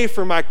to pay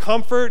for my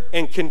comfort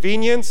and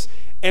convenience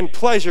and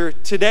pleasure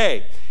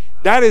today.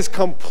 That is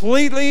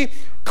completely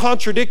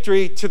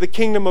contradictory to the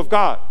kingdom of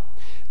God.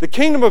 The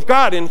kingdom of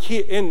God in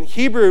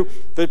Hebrew,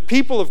 the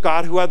people of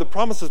God who had the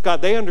promises of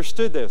God, they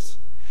understood this.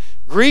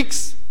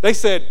 Greeks, they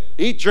said,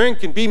 eat,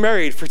 drink, and be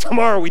married, for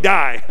tomorrow we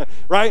die,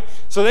 right?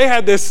 So they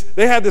had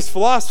this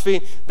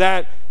philosophy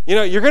that,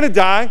 you're going to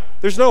die.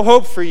 There's no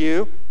hope for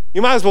you.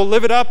 You might as well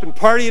live it up and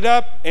party it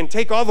up and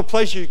take all the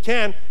pleasure you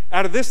can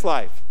out of this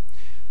life.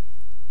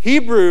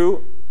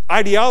 Hebrew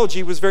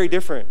ideology was very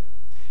different.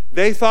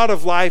 They thought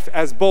of life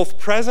as both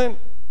present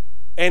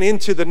and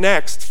into the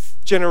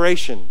next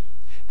generation.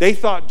 They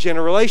thought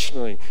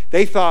generationally.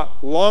 They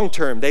thought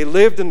long-term. They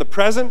lived in the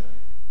present,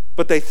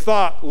 but they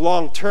thought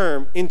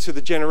long-term into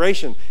the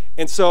generation.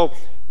 And so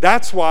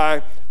that's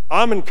why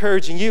I'm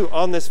encouraging you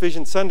on this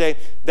Vision Sunday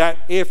that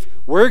if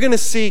we're going to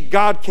see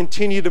God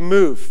continue to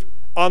move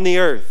on the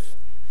earth,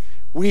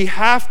 we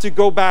have to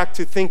go back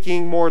to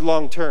thinking more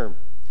long-term.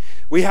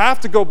 We have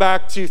to go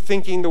back to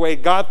thinking the way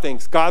God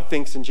thinks. God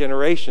thinks in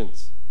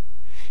generations.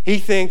 He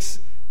thinks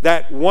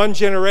that one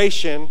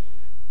generation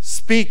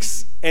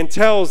speaks and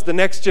tells the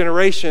next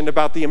generation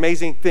about the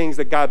amazing things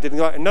that God did.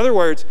 In other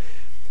words,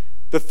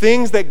 the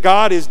things that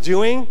God is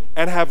doing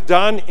and have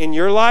done in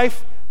your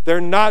life,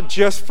 they're not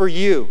just for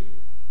you.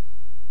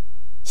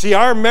 See,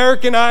 our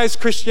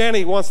Americanized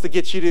Christianity wants to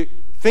get you to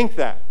think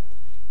that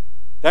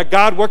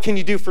God, what can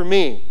you do for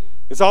me?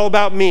 It's all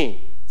about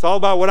me. It's all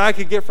about what I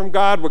could get from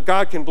God, what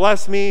God can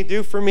bless me,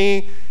 do for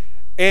me.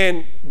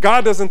 And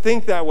God doesn't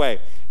think that way.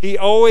 He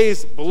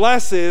always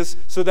blesses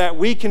so that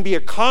we can be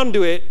a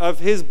conduit of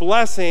his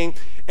blessing,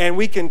 and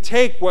we can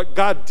take what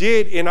God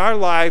did in our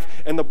life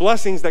and the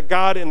blessings that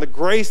God and the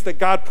grace that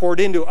God poured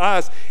into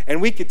us,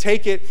 and we could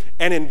take it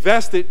and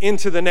invest it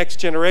into the next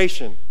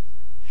generation.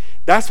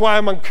 That's why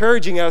I'm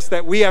encouraging us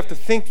that we have to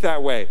think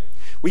that way.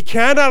 We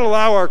cannot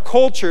allow our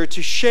culture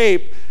to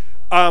shape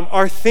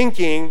our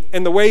thinking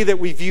and the way that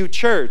we view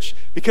church,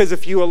 because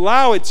if you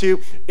allow it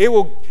to, it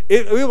will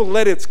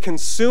let its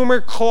consumer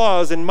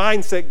clause and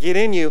mindset get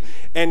in you,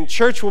 and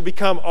church will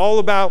become all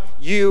about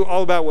you,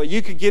 all about what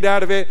you could get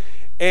out of it,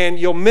 and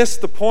you'll miss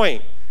the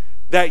point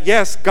that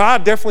yes,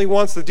 God definitely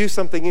wants to do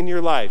something in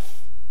your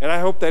life, and I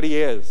hope that he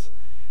is.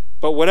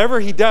 But whatever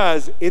he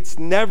does, it's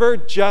never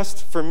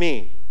just for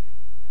me.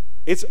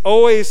 It's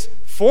always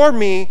for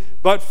me,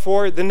 but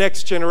for the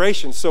next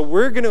generation. So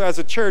we're going to, as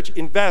a church,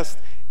 invest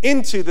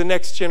into the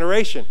next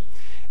generation.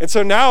 And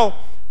so now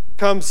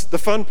comes the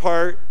fun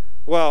part.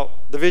 Well,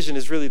 the vision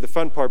is really the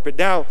fun part, but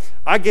now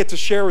I get to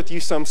share with you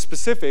some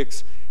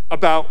specifics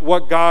about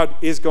what God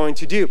is going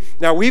to do.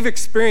 Now, we've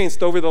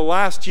experienced over the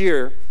last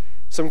year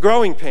some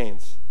growing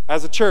pains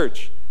as a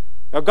church.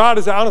 Now, God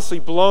has honestly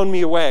blown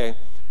me away.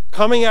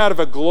 Coming out of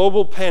a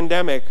global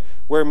pandemic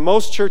where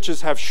most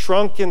churches have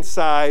shrunk in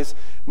size,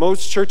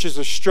 most churches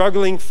are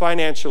struggling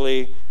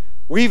financially,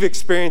 we've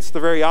experienced the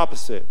very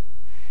opposite.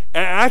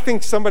 And I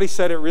think somebody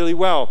said it really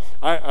well.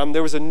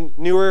 There was a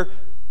newer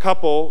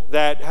couple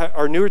that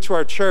are newer to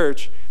our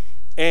church,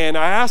 and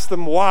I asked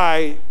them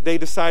why they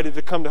decided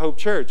to come to Hope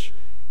Church.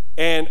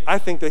 And I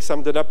think they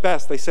summed it up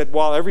best. They said,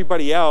 while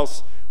everybody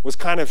else was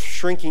kind of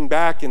shrinking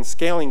back and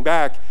scaling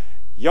back,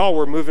 y'all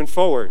were moving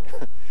forward.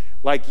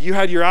 Like you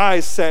had your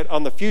eyes set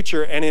on the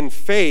future, and in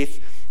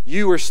faith,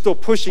 you were still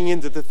pushing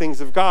into the things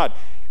of God.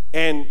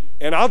 And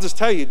I'll just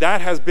tell you,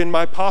 that has been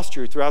my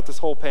posture throughout this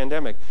whole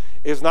pandemic.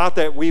 It's not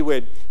that we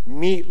would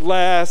meet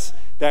less,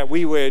 that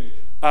we would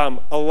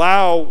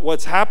allow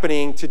what's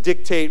happening to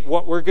dictate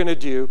what we're going to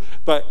do,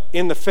 but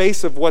in the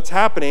face of what's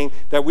happening,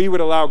 that we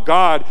would allow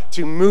God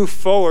to move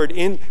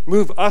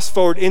us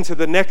forward into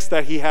the next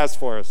that he has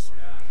for us.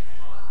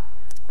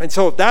 And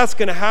so if that's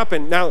going to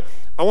happen, now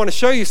I want to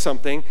show you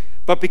something,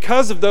 but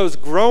because of those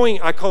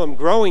growing, I call them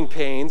growing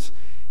pains,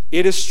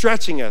 it is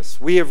stretching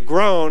us. We have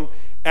grown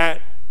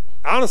at,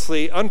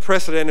 honestly,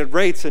 unprecedented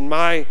rates in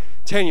my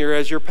tenure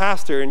as your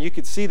pastor, and you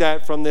could see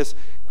that from this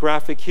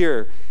graphic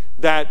here,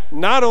 that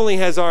not only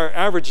has our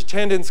average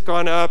attendance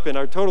gone up and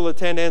our total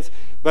attendance,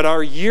 but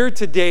our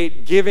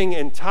year-to-date giving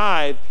and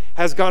tithe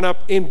has gone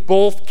up in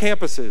both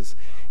campuses.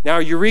 Now,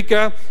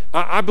 Eureka,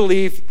 I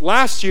believe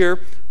last year,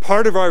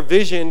 part of our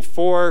vision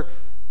for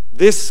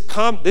this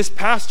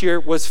past year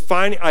was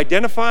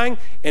identifying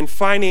and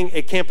finding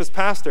a campus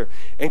pastor.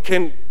 And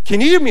can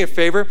you do me a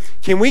favor?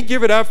 Can we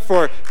give it up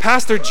for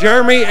Pastor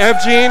Jeremy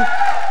Evgene?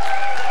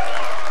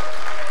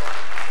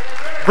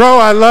 Bro,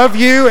 I love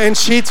you and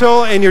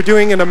Sheetal, and you're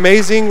doing an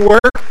amazing work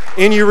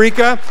in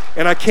Eureka,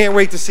 and I can't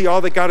wait to see all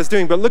that God is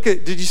doing. But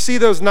did you see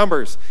those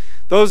numbers?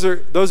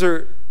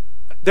 They're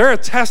a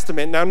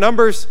testament. Now,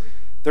 numbers,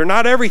 they're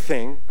not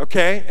everything,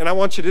 okay? And I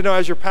want you to know,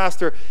 as your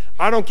pastor,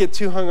 I don't get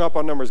too hung up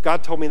on numbers.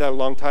 God told me that a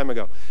long time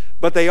ago.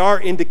 But they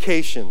are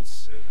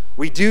indications.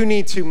 We do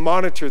need to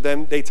monitor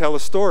them. They tell a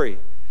story.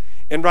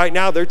 And right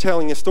now, they're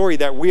telling a story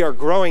that we are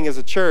growing as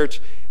a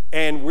church,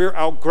 and we're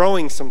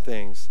outgrowing some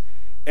things.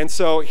 And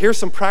so here's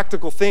some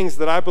practical things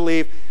that I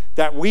believe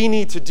that we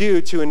need to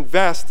do to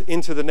invest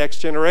into the next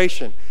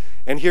generation.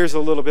 And here's a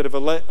little bit of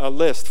a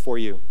list for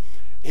you.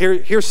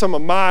 Here's some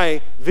of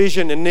my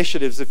vision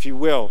initiatives, if you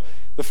will.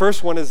 The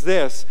first one is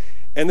this,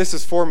 and this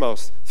is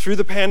foremost. Through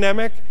the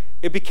pandemic,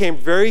 it became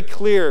very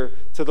clear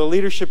to the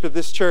leadership of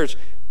this church,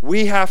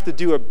 we have to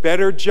do a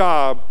better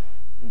job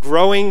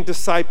growing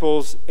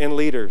disciples and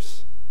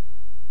leaders.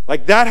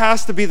 Like that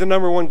has to be the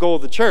number one goal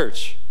of the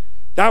church.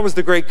 That was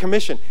the Great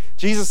Commission.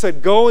 Jesus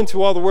said, go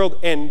into all the world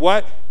and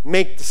what?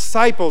 Make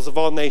disciples of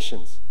all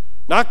nations.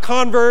 Not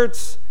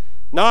converts,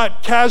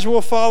 not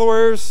casual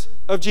followers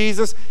of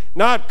Jesus,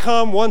 not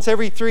come once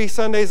every 3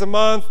 Sundays a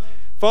month,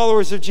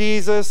 followers of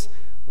Jesus,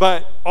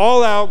 but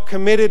all out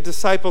committed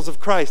disciples of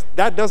Christ.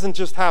 That doesn't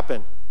just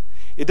happen.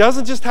 It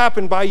doesn't just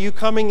happen by you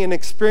coming and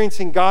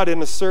experiencing God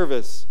in a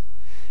service.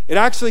 It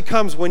actually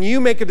comes when you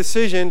make a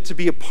decision to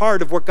be a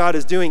part of what God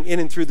is doing in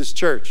and through this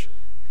church.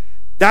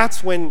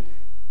 That's when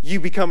you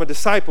become a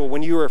disciple,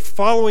 when you are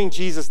following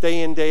Jesus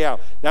day in, day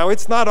out. Now,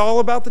 it's not all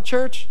about the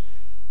church,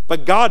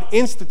 but God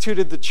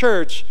instituted the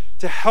church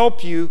to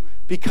help you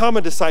become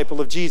a disciple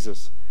of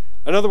Jesus.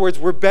 In other words,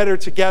 we're better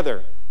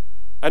together.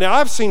 And now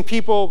I've seen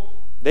people,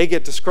 they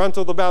get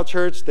disgruntled about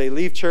church, they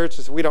leave church,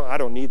 they say, I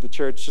don't need the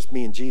church, just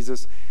me and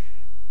Jesus.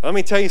 Let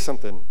me tell you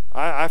something.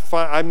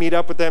 I meet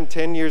up with them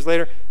 10 years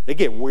later, they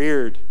get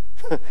weird.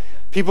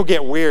 People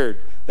get weird.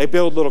 They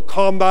build little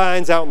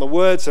combines out in the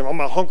woods, and I'm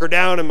going to hunker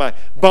down in my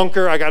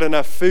bunker. I got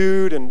enough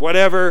food and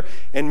whatever,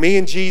 and me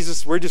and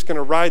Jesus, we're just going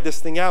to ride this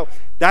thing out.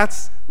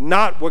 That's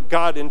not what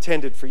God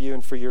intended for you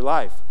and for your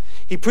life.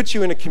 He put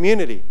you in a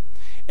community,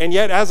 and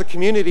yet as a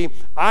community,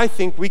 I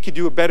think we could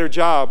do a better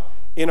job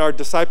in our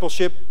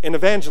discipleship and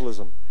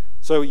evangelism.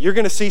 So you're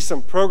going to see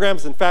some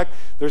programs. In fact,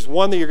 there's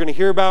one that you're going to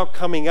hear about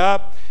coming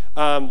up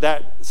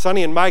that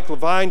Sonny and Mike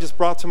Levine just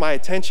brought to my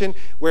attention,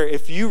 where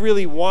if you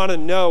really want to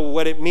know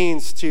what it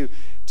means to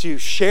to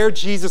share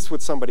Jesus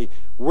with somebody,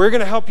 we're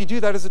going to help you do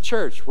that as a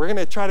church. We're going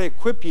to try to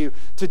equip you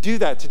to do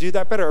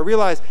that better. I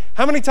realize,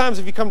 how many times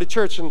have you come to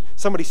church and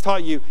somebody's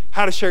taught you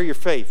how to share your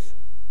faith?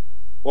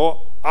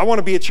 Well, I want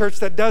to be a church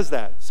that does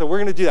that, so we're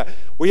going to do that.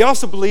 We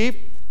also believe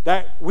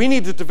that we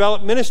need to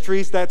develop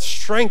ministries that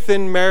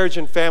strengthen marriage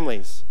and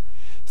families.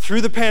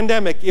 Through the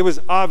pandemic, it was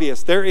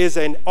obvious there is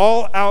an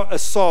all-out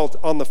assault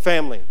on the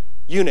family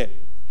unit.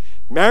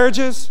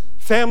 Marriages,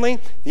 family,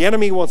 the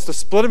enemy wants to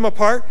split them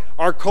apart.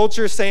 Our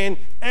culture is saying,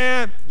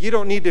 you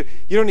don't need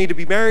to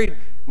be married.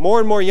 More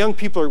and more young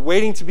people are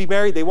waiting to be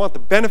married. They want the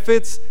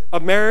benefits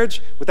of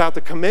marriage without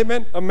the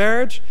commitment of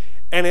marriage.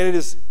 And it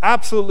is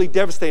absolutely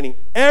devastating.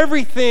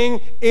 Everything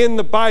in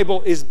the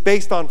Bible is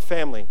based on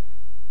family.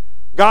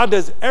 God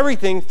does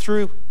everything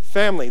through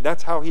family.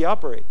 That's how he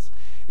operates.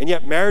 And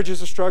yet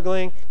marriages are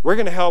struggling. We're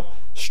going to help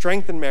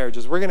strengthen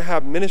marriages. We're going to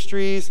have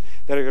ministries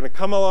that are going to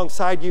come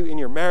alongside you in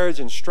your marriage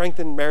and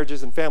strengthen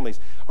marriages and families.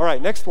 All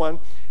right, next one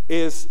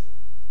is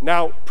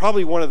now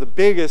probably one of the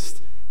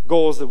biggest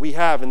goals that we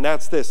have, and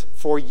that's this.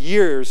 For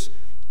years,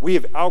 we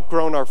have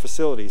outgrown our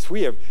facilities.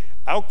 We have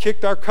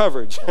outkicked our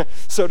coverage,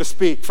 so to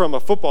speak, from a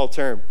football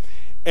term.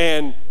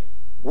 And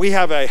we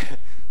have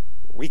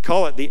we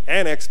call it the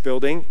Annex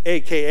building,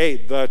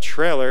 AKA the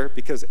trailer,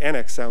 because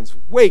Annex sounds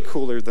way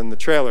cooler than the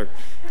trailer.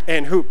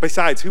 And who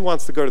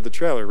wants to go to the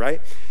trailer,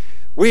 right?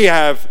 We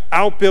have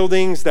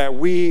outbuildings that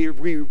we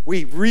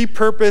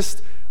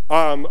repurposed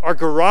our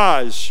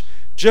garage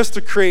just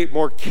to create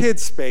more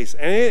kids space.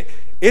 And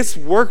it's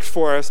worked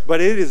for us, but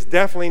it is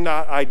definitely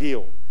not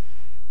ideal.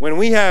 When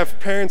we have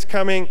parents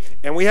coming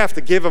and we have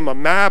to give them a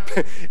map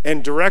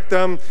and direct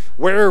them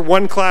where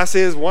one class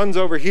is, one's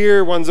over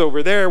here, one's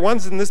over there,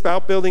 one's in this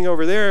outbuilding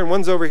over there, and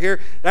one's over here,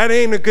 that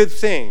ain't a good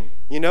thing.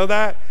 You know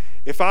that?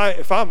 If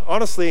I'm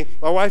honestly,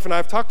 my wife and I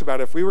have talked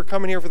about it. If we were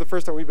coming here for the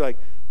first time, we'd be like,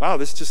 wow,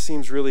 this just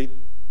seems really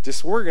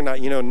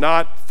disorganized,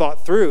 not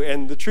thought through.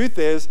 And the truth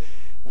is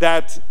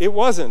that it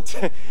wasn't.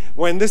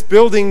 When this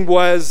building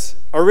was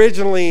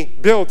originally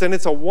built, and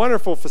it's a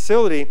wonderful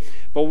facility,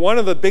 but one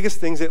of the biggest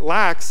things it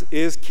lacks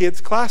is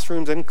kids'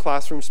 classrooms and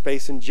classroom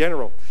space in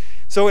general.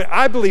 So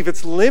I believe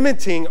it's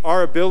limiting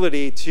our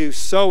ability to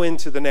sow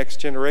into the next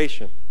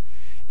generation,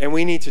 and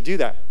we need to do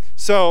that.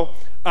 So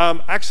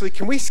actually,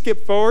 can we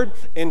skip forward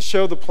and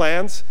show the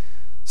plans?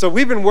 So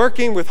we've been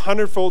working with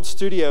 100-Fold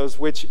Studios,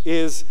 which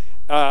is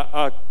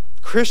a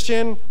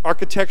Christian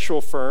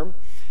architectural firm,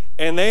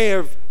 and they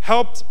have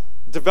helped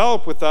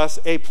develop with us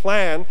a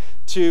plan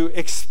to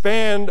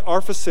expand our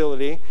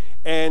facility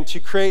and to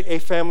create a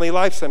family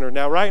life center.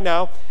 Now, right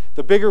now,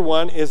 the bigger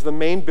one is the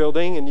main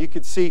building, and you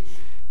could see,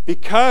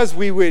 because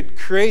we would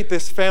create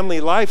this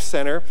family life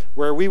center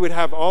where we would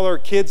have all our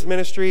kids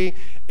ministry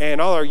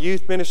and all our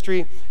youth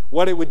ministry,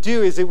 what it would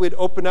do is it would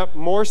open up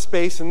more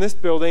space in this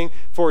building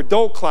for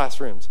adult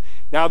classrooms.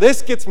 Now,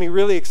 this gets me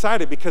really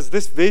excited because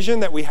this vision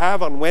that we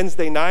have on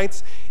Wednesday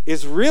nights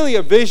is really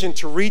a vision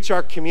to reach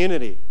our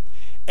community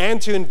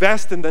and to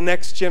invest in the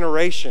next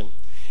generation.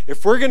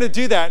 If we're going to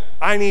do that,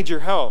 I need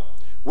your help.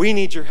 We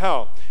need your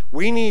help.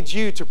 We need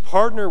you to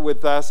partner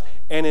with us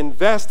and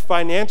invest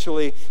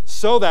financially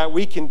so that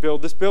we can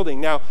build this building.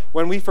 Now,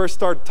 when we first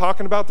started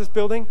talking about this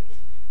building,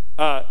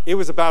 it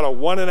was about a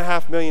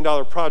 $1.5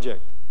 million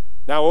project.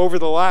 Now, over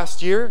the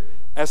last year,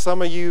 as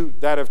some of you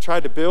that have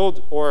tried to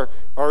build or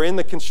are in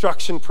the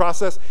construction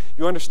process,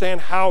 you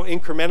understand how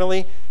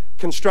incrementally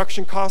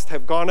construction costs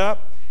have gone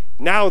up.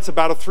 Now it's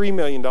about a $3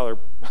 million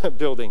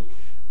building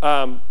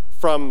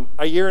from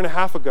a year and a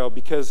half ago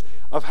because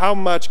of how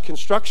much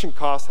construction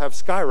costs have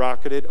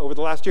skyrocketed over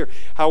the last year.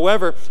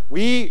 However,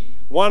 we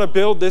want to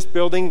build this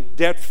building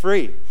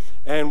debt-free.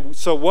 And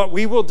so what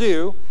we will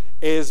do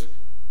is,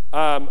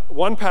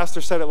 one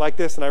pastor said it like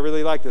this, and I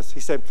really like this. He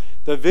said,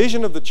 the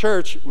vision of the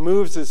church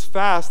moves as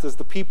fast as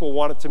the people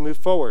want it to move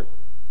forward.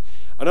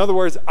 In other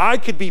words, I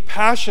could be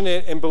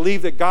passionate and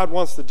believe that God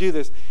wants to do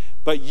this,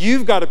 but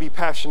you've got to be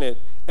passionate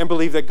and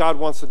believe that God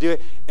wants to do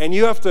it. And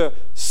you have to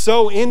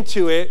sow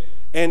into it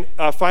and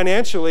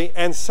financially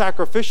and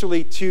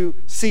sacrificially to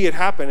see it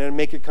happen and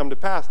make it come to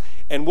pass.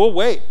 And we'll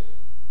wait.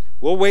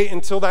 We'll wait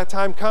until that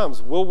time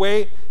comes. We'll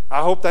wait.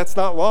 I hope that's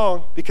not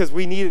long because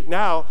we need it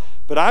now.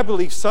 But I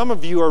believe some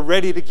of you are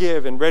ready to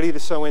give and ready to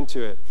sow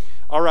into it.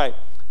 All right.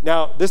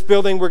 Now, this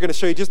building, we're going to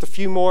show you just a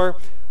few more.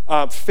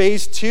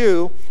 Phase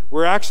 2,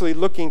 we're actually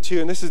looking to,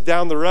 and this is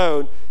down the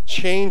road,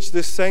 change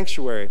this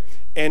sanctuary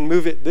and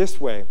move it this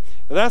way.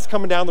 And that's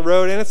coming down the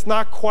road, and it's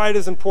not quite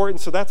as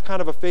important, so that's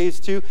kind of a phase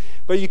 2.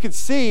 But you can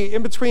see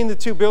in between the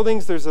two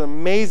buildings, there's an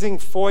amazing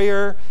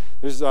foyer.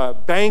 There's a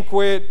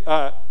banquet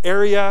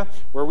area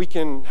where we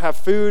can have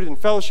food and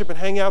fellowship and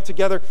hang out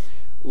together.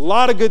 A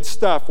lot of good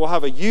stuff. We'll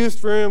have a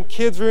youth room,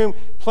 kids room,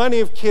 plenty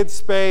of kids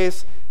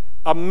space.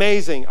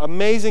 Amazing,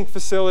 amazing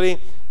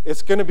facility.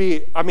 It's going to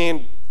be,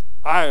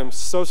 I am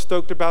so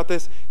stoked about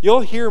this.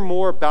 You'll hear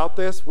more about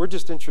this. We're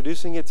just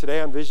introducing it today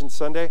on Vision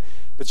Sunday,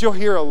 but you'll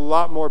hear a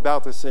lot more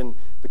about this in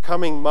the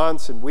coming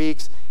months and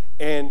weeks,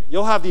 and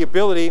you'll have the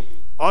ability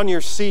on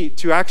your seat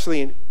to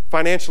actually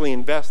financially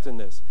invest in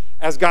this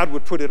as God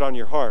would put it on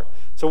your heart.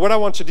 So what I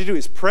want you to do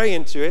is pray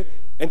into it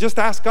and just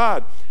ask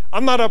God.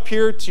 I'm not up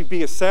here to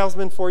be a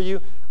salesman for you.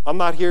 I'm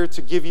not here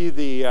to give you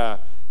the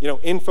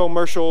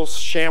infomercial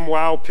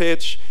ShamWow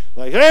pitch.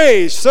 Like,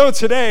 hey, so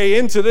today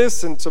into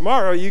this and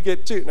tomorrow you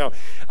get to. No,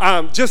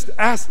 just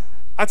ask.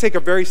 I take a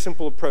very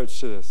simple approach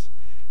to this.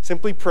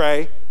 Simply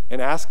pray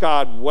and ask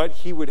God what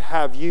he would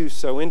have you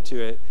sow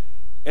into it,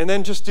 and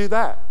then just do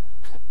that.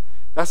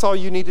 That's all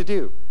you need to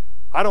do.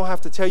 I don't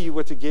have to tell you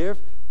what to give.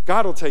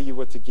 God will tell you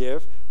what to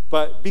give,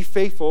 but be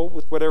faithful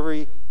with whatever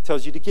he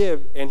tells you to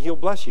give, and he'll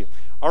bless you.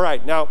 All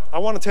right, now I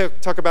want to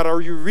talk about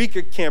our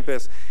Eureka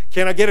campus.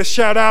 Can I get a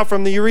shout out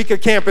from the Eureka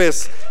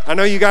campus? I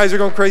know you guys are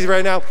going crazy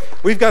right now.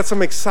 We've got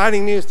some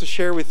exciting news to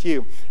share with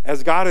you.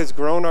 As God has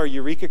grown our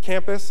Eureka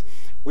campus,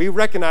 we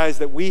recognize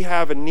that we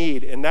have a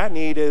need, and that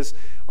need is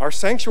our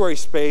sanctuary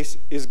space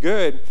is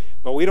good,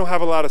 but we don't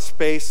have a lot of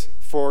space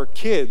for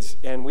kids,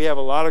 and we have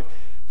a lot of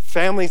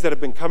families that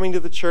have been coming to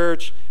the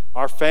church.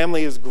 Our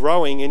family is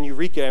growing in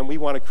Eureka, and we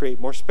want to create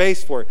more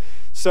space for it.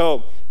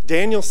 So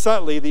Daniel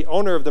Sutley, the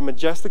owner of the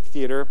Majestic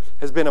Theater,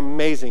 has been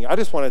amazing. I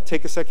just want to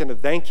take a second to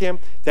thank him.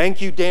 Thank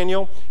you,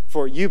 Daniel,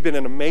 for you've been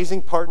an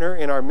amazing partner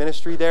in our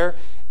ministry there.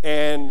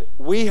 And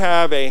we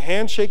have a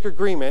handshake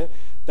agreement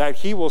that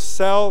he will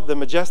sell the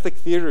Majestic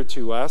Theater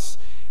to us.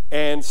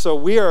 And so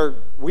we are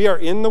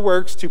in the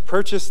works to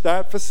purchase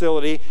that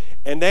facility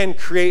and then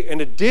create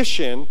an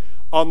addition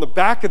on the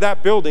back of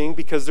that building,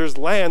 because there's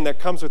land that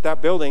comes with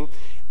that building.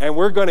 And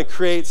we're going to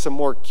create some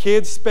more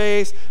kids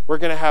space. We're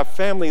going to have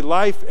family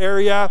life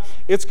area.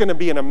 It's going to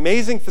be an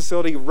amazing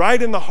facility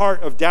right in the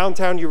heart of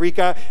downtown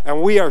Eureka,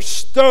 and we are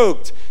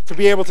stoked to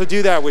be able to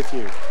do that with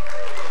you.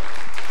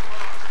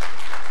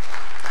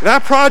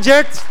 That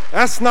project,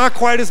 that's not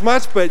quite as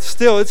much, but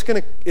still it's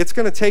going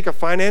to take a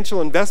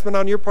financial investment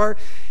on your part.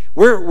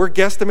 We're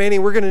guesstimating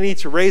we're going to need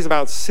to raise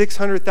about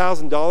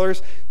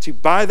 $600,000 to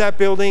buy that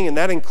building, and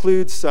that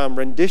includes some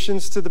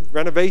renditions to the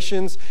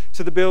renovations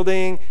to the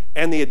building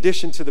and the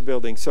addition to the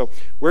building. So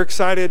we're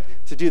excited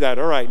to do that.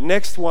 All right,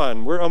 next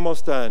one. We're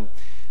almost done.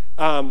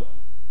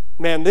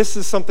 Man, this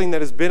is something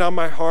that has been on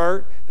my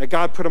heart, that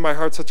God put on my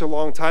heart such a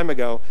long time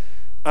ago.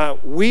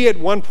 We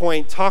at one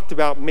point talked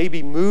about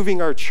maybe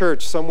moving our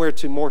church somewhere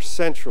to more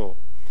central.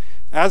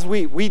 As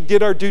we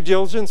did our due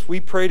diligence, we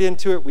prayed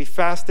into it, we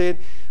fasted,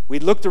 we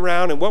looked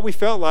around, and what we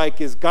felt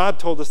like is God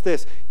told us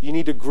this: you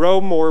need to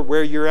grow more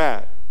where you're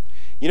at.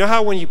 You know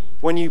how when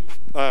you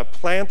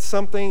plant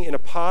something in a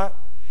pot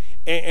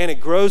and it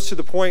grows to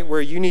the point where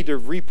you need to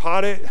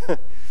repot it?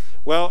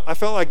 Well, I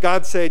felt like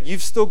God said,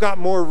 you've still got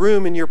more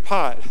room in your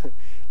pot.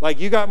 Like,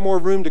 you got more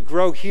room to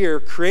grow here.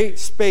 Create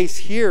space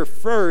here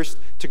first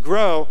to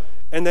grow,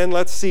 and then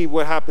let's see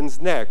what happens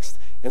next.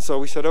 And so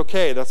we said,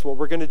 okay, that's what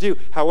we're going to do.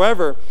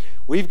 However,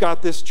 we've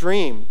got this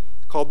dream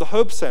called the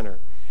Hope Center,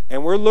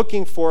 and we're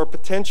looking for a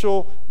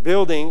potential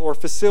building or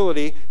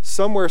facility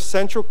somewhere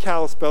central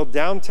Kalispell,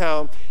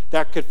 downtown,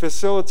 that could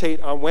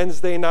facilitate on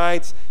Wednesday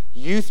nights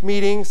youth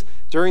meetings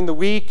during the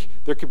week.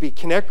 There could be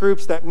connect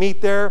groups that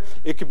meet there.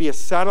 It could be a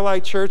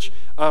satellite church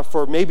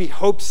for maybe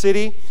Hope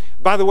City.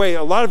 By the way,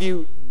 a lot of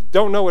you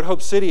don't know what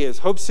Hope City is.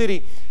 Hope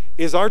City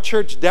is our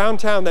church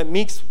downtown that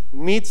meets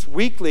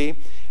weekly,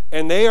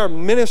 and they are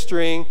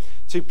ministering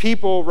to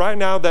people right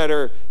now that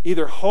are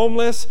either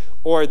homeless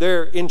or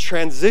they're in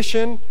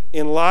transition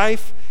in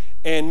life,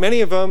 and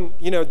many of them,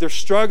 they're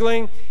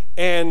struggling,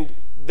 and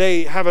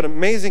they have an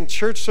amazing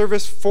church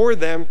service for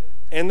them,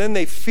 and then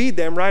they feed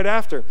them right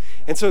after.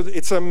 And so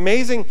it's an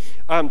amazing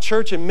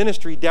church and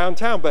ministry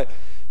downtown. But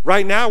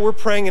right now we're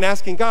praying and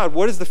asking God,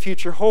 what does the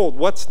future hold?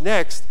 What's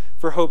next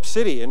for Hope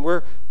City? And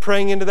we're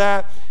praying into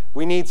that.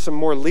 We need some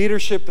more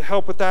leadership to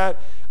help with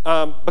that.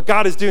 But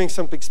God is doing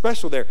something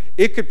special there.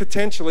 It could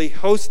potentially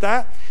host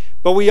that.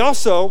 But we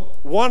also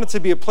want it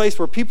to be a place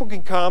where people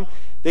can come.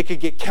 They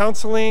could get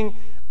counseling.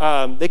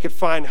 They could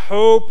find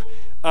hope.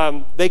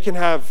 We can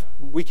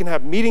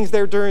have meetings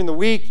there during the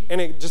week,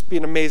 and it just be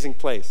an amazing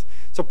place.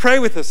 So pray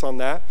with us on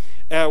that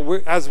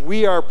as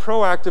we are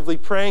proactively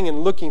praying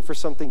and looking for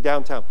something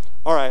downtown.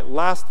 All right,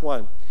 last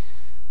one.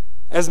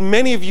 As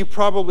many of you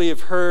probably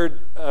have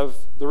heard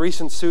of the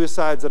recent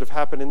suicides that have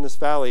happened in this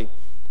valley,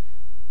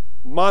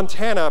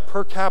 Montana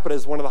per capita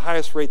is one of the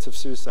highest rates of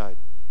suicide.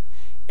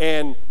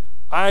 And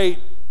I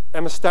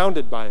am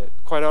astounded by it,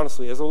 quite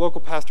honestly. As a local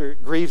pastor,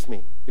 it grieves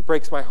me. It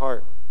breaks my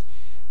heart.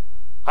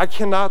 I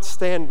cannot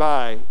stand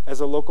by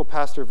as a local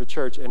pastor of a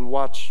church and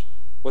watch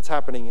what's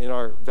happening in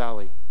our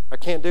valley. I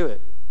can't do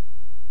it.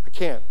 I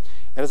can't.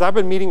 And as I've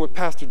been meeting with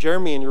Pastor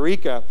Jeremy in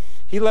Eureka,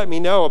 he let me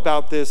know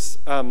about this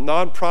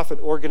nonprofit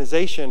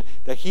organization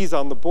that he's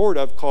on the board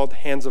of called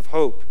Hands of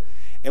Hope.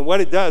 And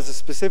what it does is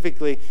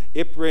specifically,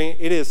 it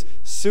is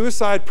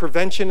suicide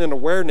prevention and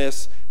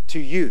awareness to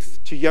youth,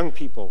 to young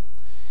people.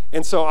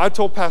 And so I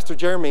told Pastor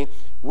Jeremy,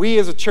 we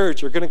as a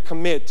church are going to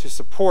commit to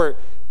support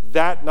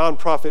that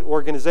nonprofit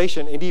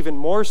organization. And even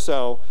more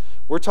so,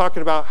 we're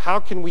talking about how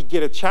can we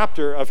get a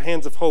chapter of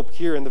Hands of Hope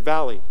here in the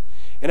Valley.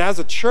 And as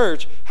a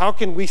church, how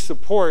can we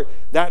support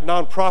that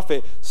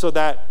nonprofit so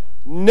that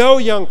no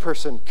young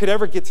person could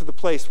ever get to the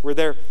place where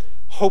they're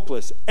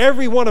hopeless.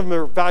 Every one of them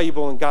are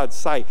valuable in God's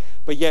sight,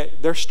 but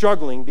yet they're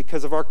struggling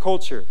because of our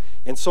culture,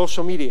 and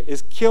social media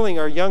is killing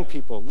our young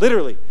people,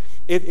 literally.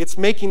 It's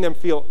making them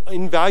feel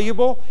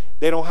invaluable.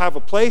 They don't have a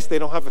place. They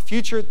don't have a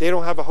future. They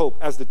don't have a hope.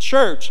 As the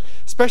church,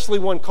 especially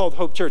one called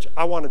Hope Church,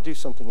 I want to do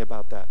something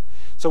about that.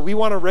 So we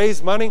want to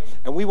raise money,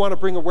 and we want to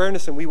bring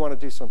awareness, and we want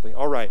to do something.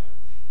 All right.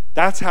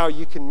 That's how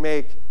you can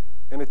make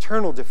an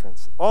eternal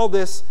difference. All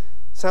this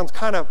sounds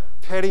kind of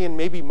petty and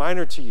maybe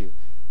minor to you.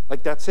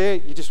 Like, that's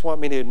it? You just want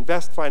me to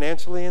invest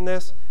financially in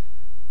this?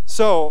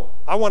 So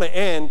I want to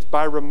end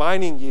by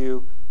reminding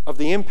you of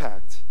the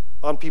impact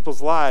on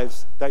people's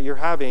lives that you're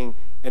having,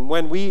 and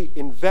when we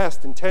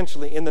invest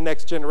intentionally in the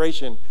next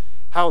generation,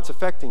 how it's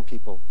affecting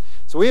people.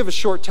 So we have a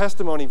short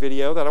testimony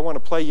video that I want to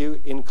play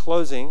you in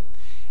closing,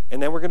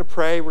 and then we're going to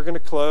pray, we're going to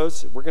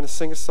close, we're going to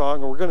sing a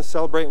song, and we're going to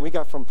celebrate, and we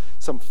got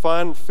some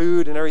fun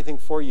food and everything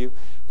for you.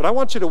 But I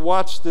want you to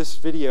watch this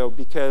video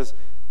because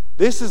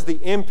this is the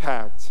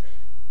impact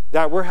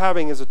that we're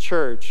having as a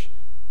church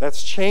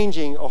that's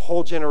changing a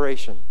whole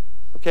generation.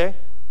 Okay?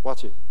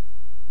 Watch it.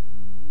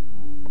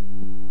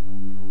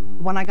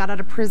 When I got out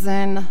of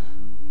prison,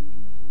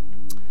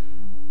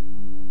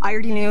 I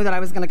already knew that I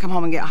was going to come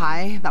home and get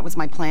high. That was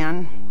my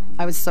plan.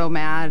 I was so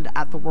mad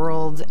at the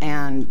world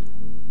and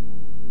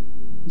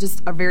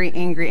just a very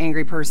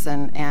angry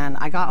person. And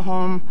I got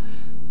home.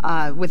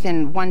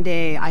 Within one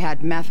day, I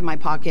had meth in my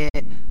pocket,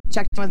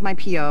 checked in with my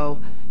PO,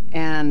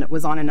 and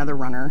was on another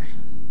runner.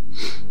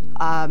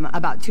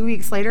 About 2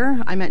 weeks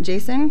later, I met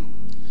Jason.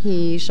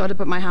 He showed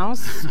up at my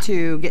house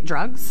to get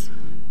drugs.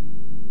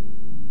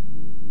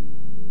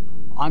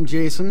 I'm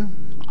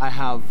Jason. I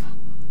have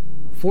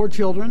 4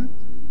 children,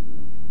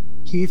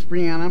 Keith,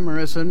 Brianna,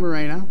 Marissa, and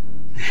Morena.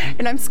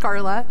 And I'm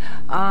Scarla.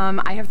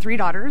 I have 3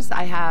 daughters.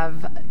 I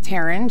have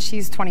Taryn,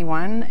 she's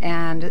 21,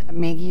 and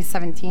Maggie,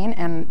 17,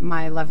 and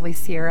my lovely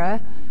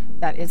Sierra,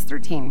 that is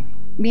 13.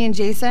 Me and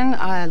Jason,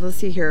 let's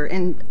see here,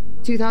 in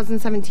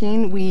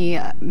 2017, we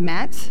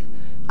met.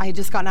 I had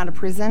just gotten out of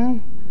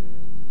prison.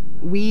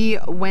 We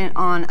went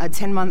on a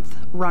 10-month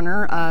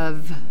runner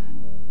of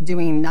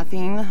doing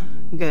nothing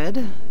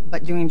good,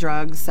 but doing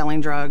drugs,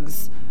 selling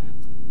drugs.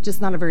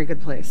 Just not a very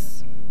good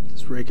place.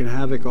 Just wreaking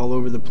havoc all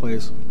over the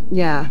place.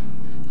 Yeah.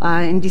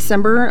 In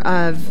December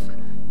of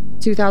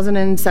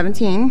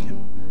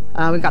 2017,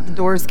 we got the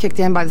doors kicked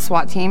in by the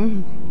SWAT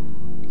team.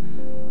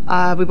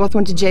 We both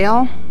went to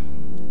jail.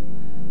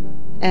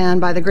 And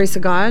by the grace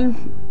of God,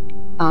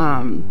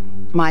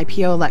 my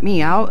PO let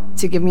me out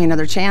to give me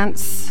another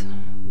chance.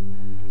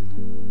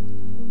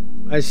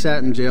 I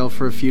sat in jail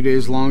for a few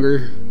days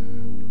longer.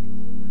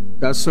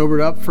 Got sobered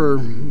up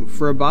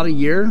for about a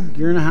year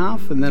and a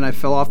half, and then I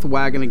fell off the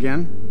wagon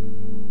again.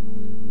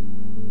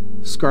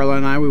 Scarla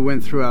and I, we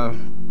went through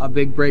a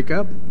big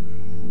breakup.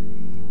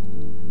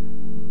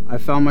 I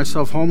found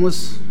myself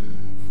homeless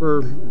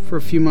for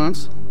a few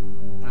months.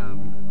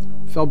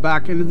 Fell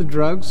back into the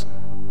drugs.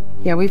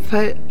 Yeah, we've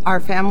put our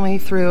family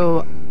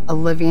through a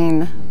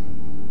living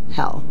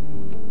hell.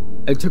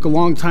 It took a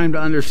long time to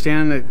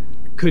understand that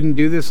I couldn't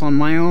do this on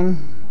my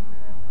own.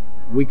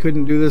 We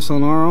couldn't do this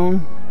on our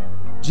own.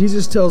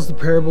 Jesus tells the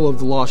parable of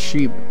the lost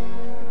sheep.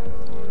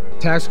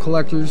 Tax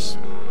collectors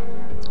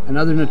and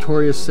other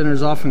notorious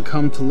sinners often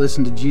come to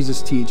listen to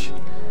Jesus teach.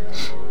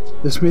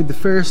 This made the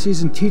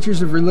Pharisees and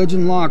teachers of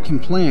religion law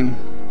complain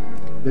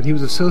that he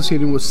was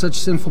associated with such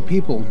sinful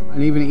people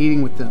and even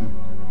eating with them.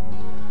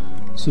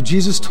 So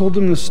Jesus told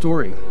them the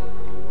story.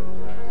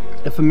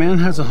 If a man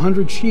has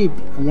 100 sheep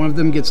and one of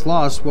them gets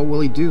lost, what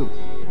will he do?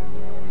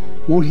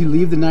 Won't he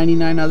leave the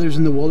 99 others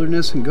in the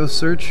wilderness and go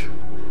search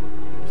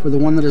for the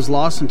one that is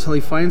lost until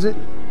he finds it?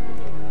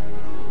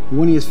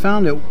 When he has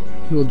found it,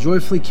 he will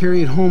joyfully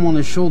carry it home on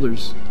his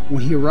shoulders.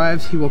 When he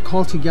arrives, he will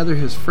call together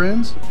his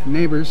friends and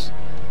neighbors,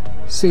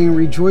 saying,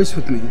 "Rejoice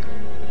with me.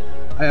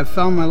 I have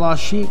found my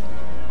lost sheep."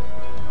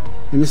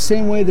 In the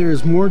same way, there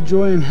is more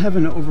joy in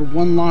heaven over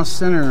one lost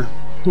sinner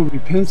who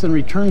repents and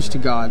returns to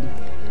God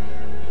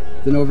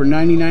than over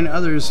 99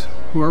 others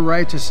who are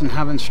righteous and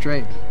haven't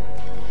strayed.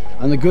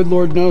 And the good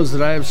Lord knows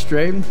that I have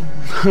strayed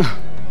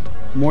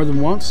more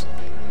than once.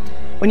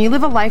 When you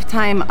live a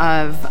lifetime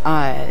of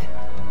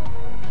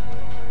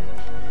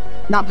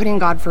not putting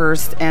God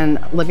first and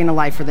living a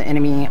life for the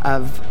enemy,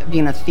 of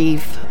being a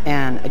thief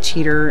and a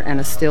cheater and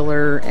a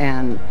stealer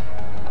and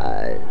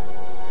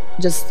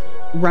just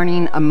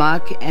running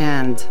amok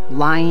and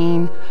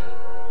lying,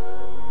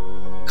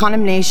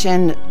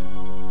 condemnation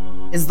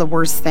is the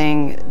worst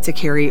thing to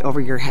carry over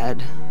your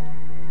head.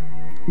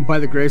 By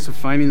the grace of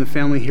finding the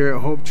family here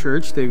at Hope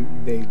Church, they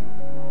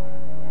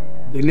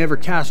never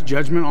cast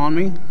judgment on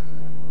me.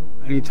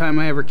 Anytime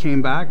I ever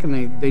came back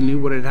and they knew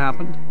what had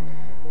happened,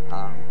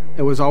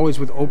 it was always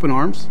with open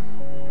arms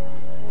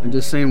and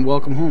just saying,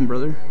 "Welcome home,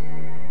 brother."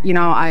 You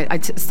know, I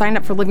signed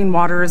up for Living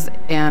Waters,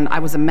 and I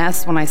was a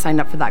mess when I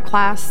signed up for that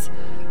class.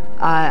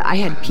 I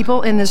had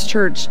people in this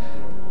church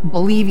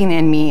believing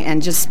in me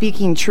and just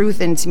speaking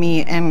truth into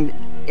me, and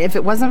if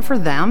it wasn't for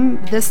them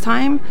this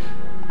time,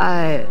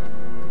 I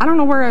don't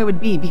know where I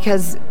would be,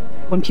 because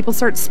when people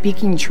start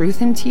speaking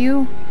truth into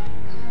you,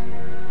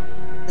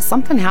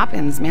 something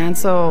happens, man.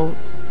 So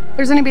if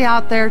there's anybody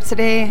out there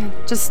today,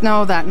 just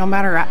know that no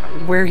matter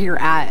where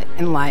you're at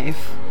in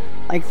life,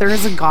 like, there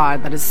is a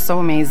God that is so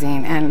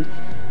amazing. And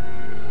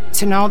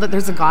to know that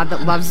there's a God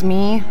that loves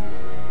me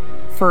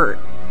for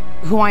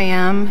who I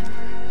am.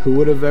 Who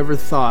would have ever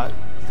thought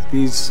that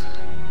these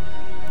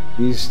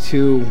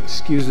two,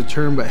 excuse the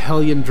term, but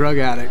hellion drug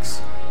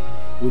addicts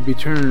would be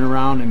turning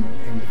around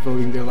and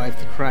devoting their life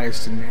to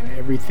Christ and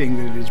everything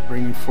that it is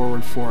bringing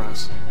forward for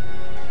us.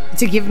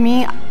 To give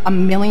me a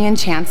million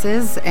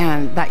chances,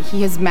 and that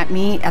he has met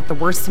me at the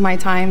worst of my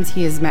times,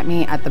 he has met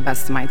me at the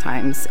best of my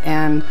times.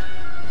 And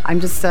I'm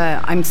just,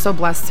 I'm so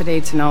blessed today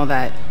to know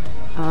that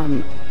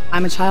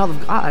I'm a child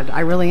of God.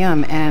 I really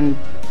am. And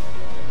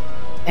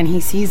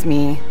he sees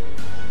me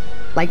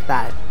like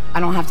that. I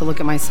don't have to look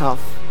at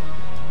myself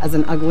as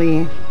an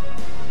ugly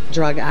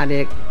drug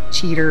addict,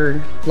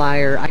 cheater,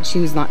 liar. I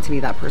choose not to be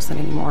that person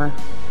anymore.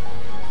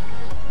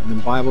 And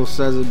the Bible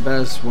says it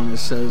best when it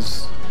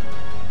says,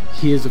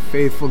 He is a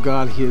faithful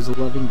God, He is a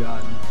loving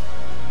God,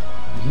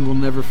 and He will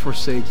never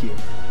forsake you.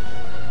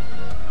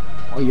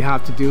 All you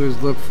have to do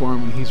is look for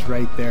Him, and He's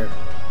right there.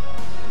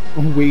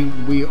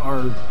 We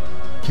are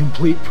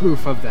complete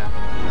proof of that.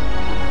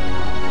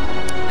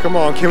 Come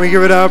on, can we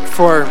give it up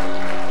for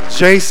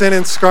Jason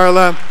and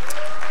Scarla?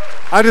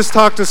 I just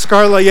talked to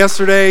Scarla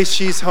yesterday.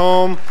 She's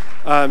home,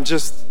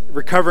 just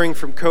recovering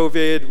from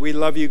COVID. We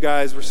love you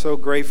guys. We're so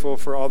grateful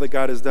for all that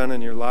God has done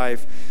in your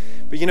life.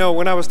 But you know,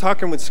 when I was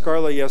talking with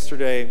Scarla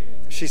yesterday,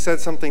 she said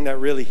something that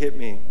really hit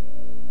me.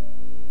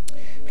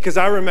 Because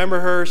I remember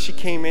her, she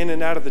came in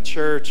and out of the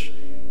church,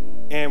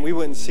 and we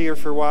wouldn't see her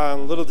for a while,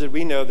 and little did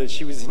we know that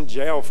she was in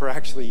jail for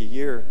actually a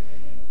year.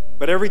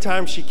 But every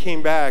time she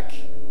came back,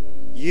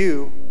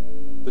 you,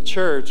 the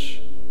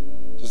church,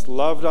 just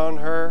loved on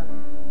her,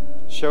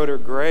 showed her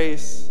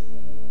grace.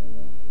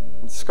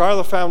 And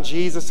Scarla found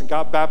Jesus and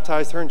got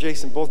baptized. Her and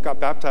Jason both got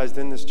baptized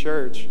in this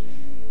church.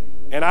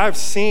 And I've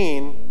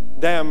seen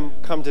them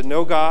come to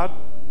know God,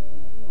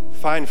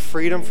 find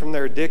freedom from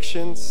their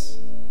addictions,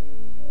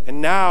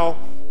 and now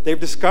they've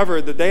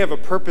discovered that they have a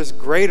purpose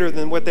greater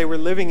than what they were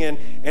living in,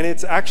 and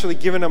it's actually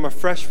given them a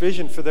fresh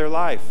vision for their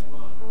life,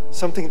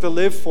 something to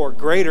live for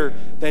greater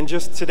than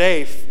just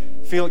today,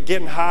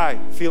 getting high,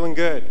 feeling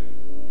good.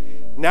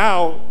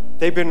 Now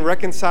they've been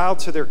reconciled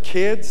to their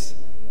kids,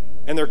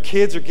 and their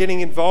kids are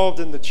getting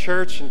involved in the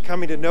church and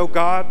coming to know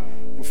God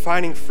and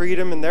finding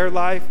freedom in their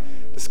life,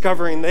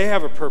 discovering they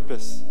have a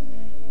purpose.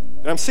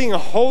 And I'm seeing a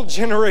whole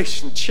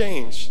generation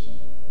change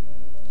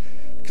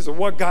because of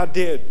what God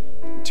did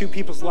in two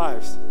people's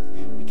lives,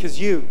 because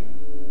you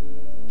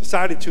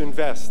decided to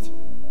invest.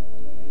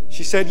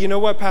 She said, you know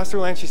what, Pastor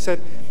Lance? She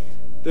said,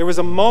 there was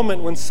a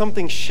moment when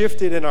something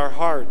shifted in our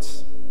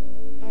hearts,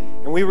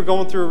 and we were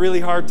going through a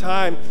really hard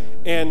time,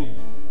 and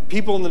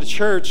people in the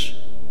church,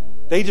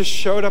 they just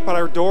showed up at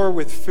our door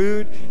with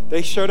food.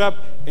 They showed up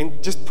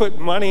and just put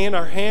money in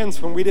our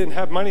hands when we didn't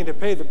have money to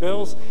pay the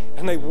bills.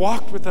 And they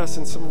walked with us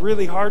in some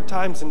really hard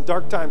times and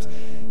dark times.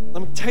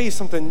 Let me tell you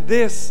something.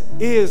 This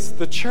is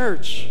the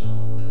church.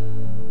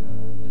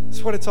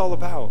 It's what it's all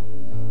about.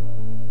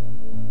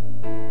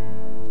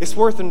 It's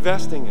worth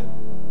investing in.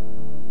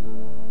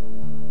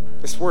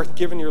 It's worth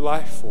giving your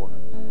life for.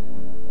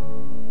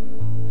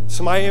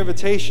 So my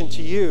invitation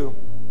to you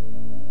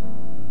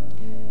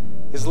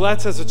is,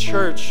 let's as a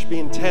church be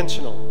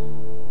intentional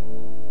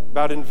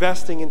about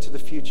investing into the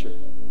future.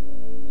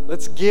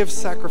 Let's give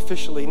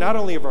sacrificially, not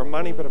only of our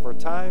money, but of our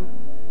time.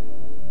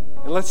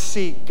 And let's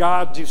see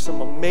God do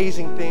some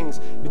amazing things,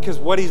 because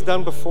what He's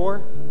done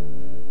before,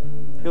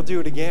 He'll do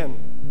it again.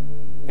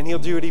 And He'll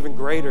do it even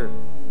greater.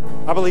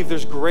 I believe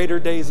there's greater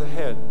days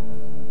ahead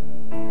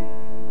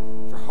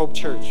for Hope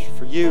Church,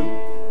 for you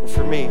and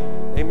for me.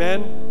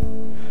 Amen?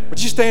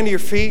 Would you stand to your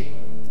feet?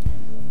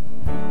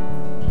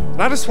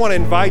 And I just want to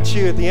invite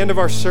you at the end of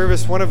our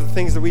service. One of the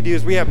things that we do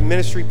is we have a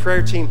ministry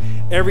prayer team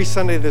every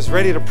Sunday that's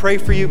ready to pray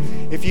for you.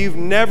 If you've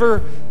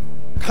never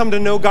come to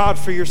know God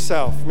for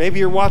yourself, maybe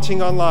you're watching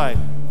online,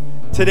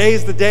 today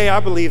is the day, I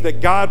believe,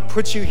 that God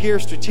puts you here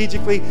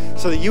strategically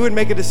so that you would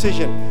make a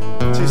decision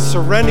to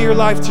surrender your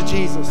life to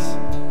Jesus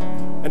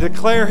and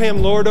declare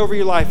Him Lord over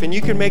your life. And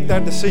you can make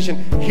that decision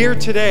here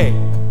today.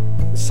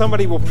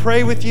 Somebody will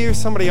pray with you.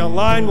 Somebody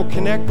online will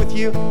connect with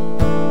you.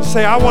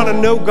 Say, I want to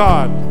know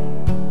God.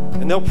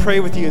 And they'll pray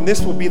with you, and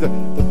this will be the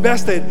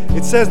best day.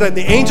 It says that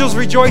the angels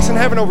rejoice in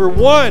heaven over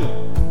one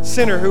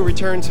sinner who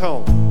returns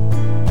home.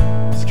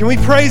 So can we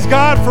praise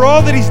God for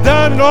all that He's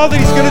done and all that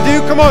He's going to do?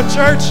 Come on,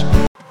 church.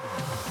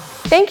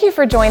 Thank you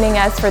for joining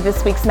us for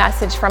this week's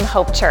message from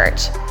Hope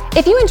Church.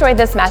 If you enjoyed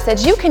this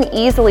message, you can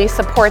easily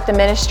support the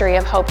ministry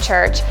of Hope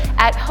Church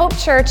at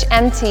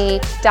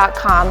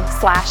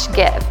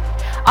hopechurchmt.com/give.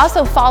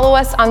 Also follow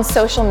us on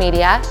social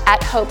media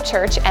at Hope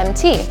Church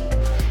MT.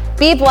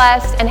 Be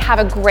blessed and have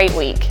a great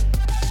week.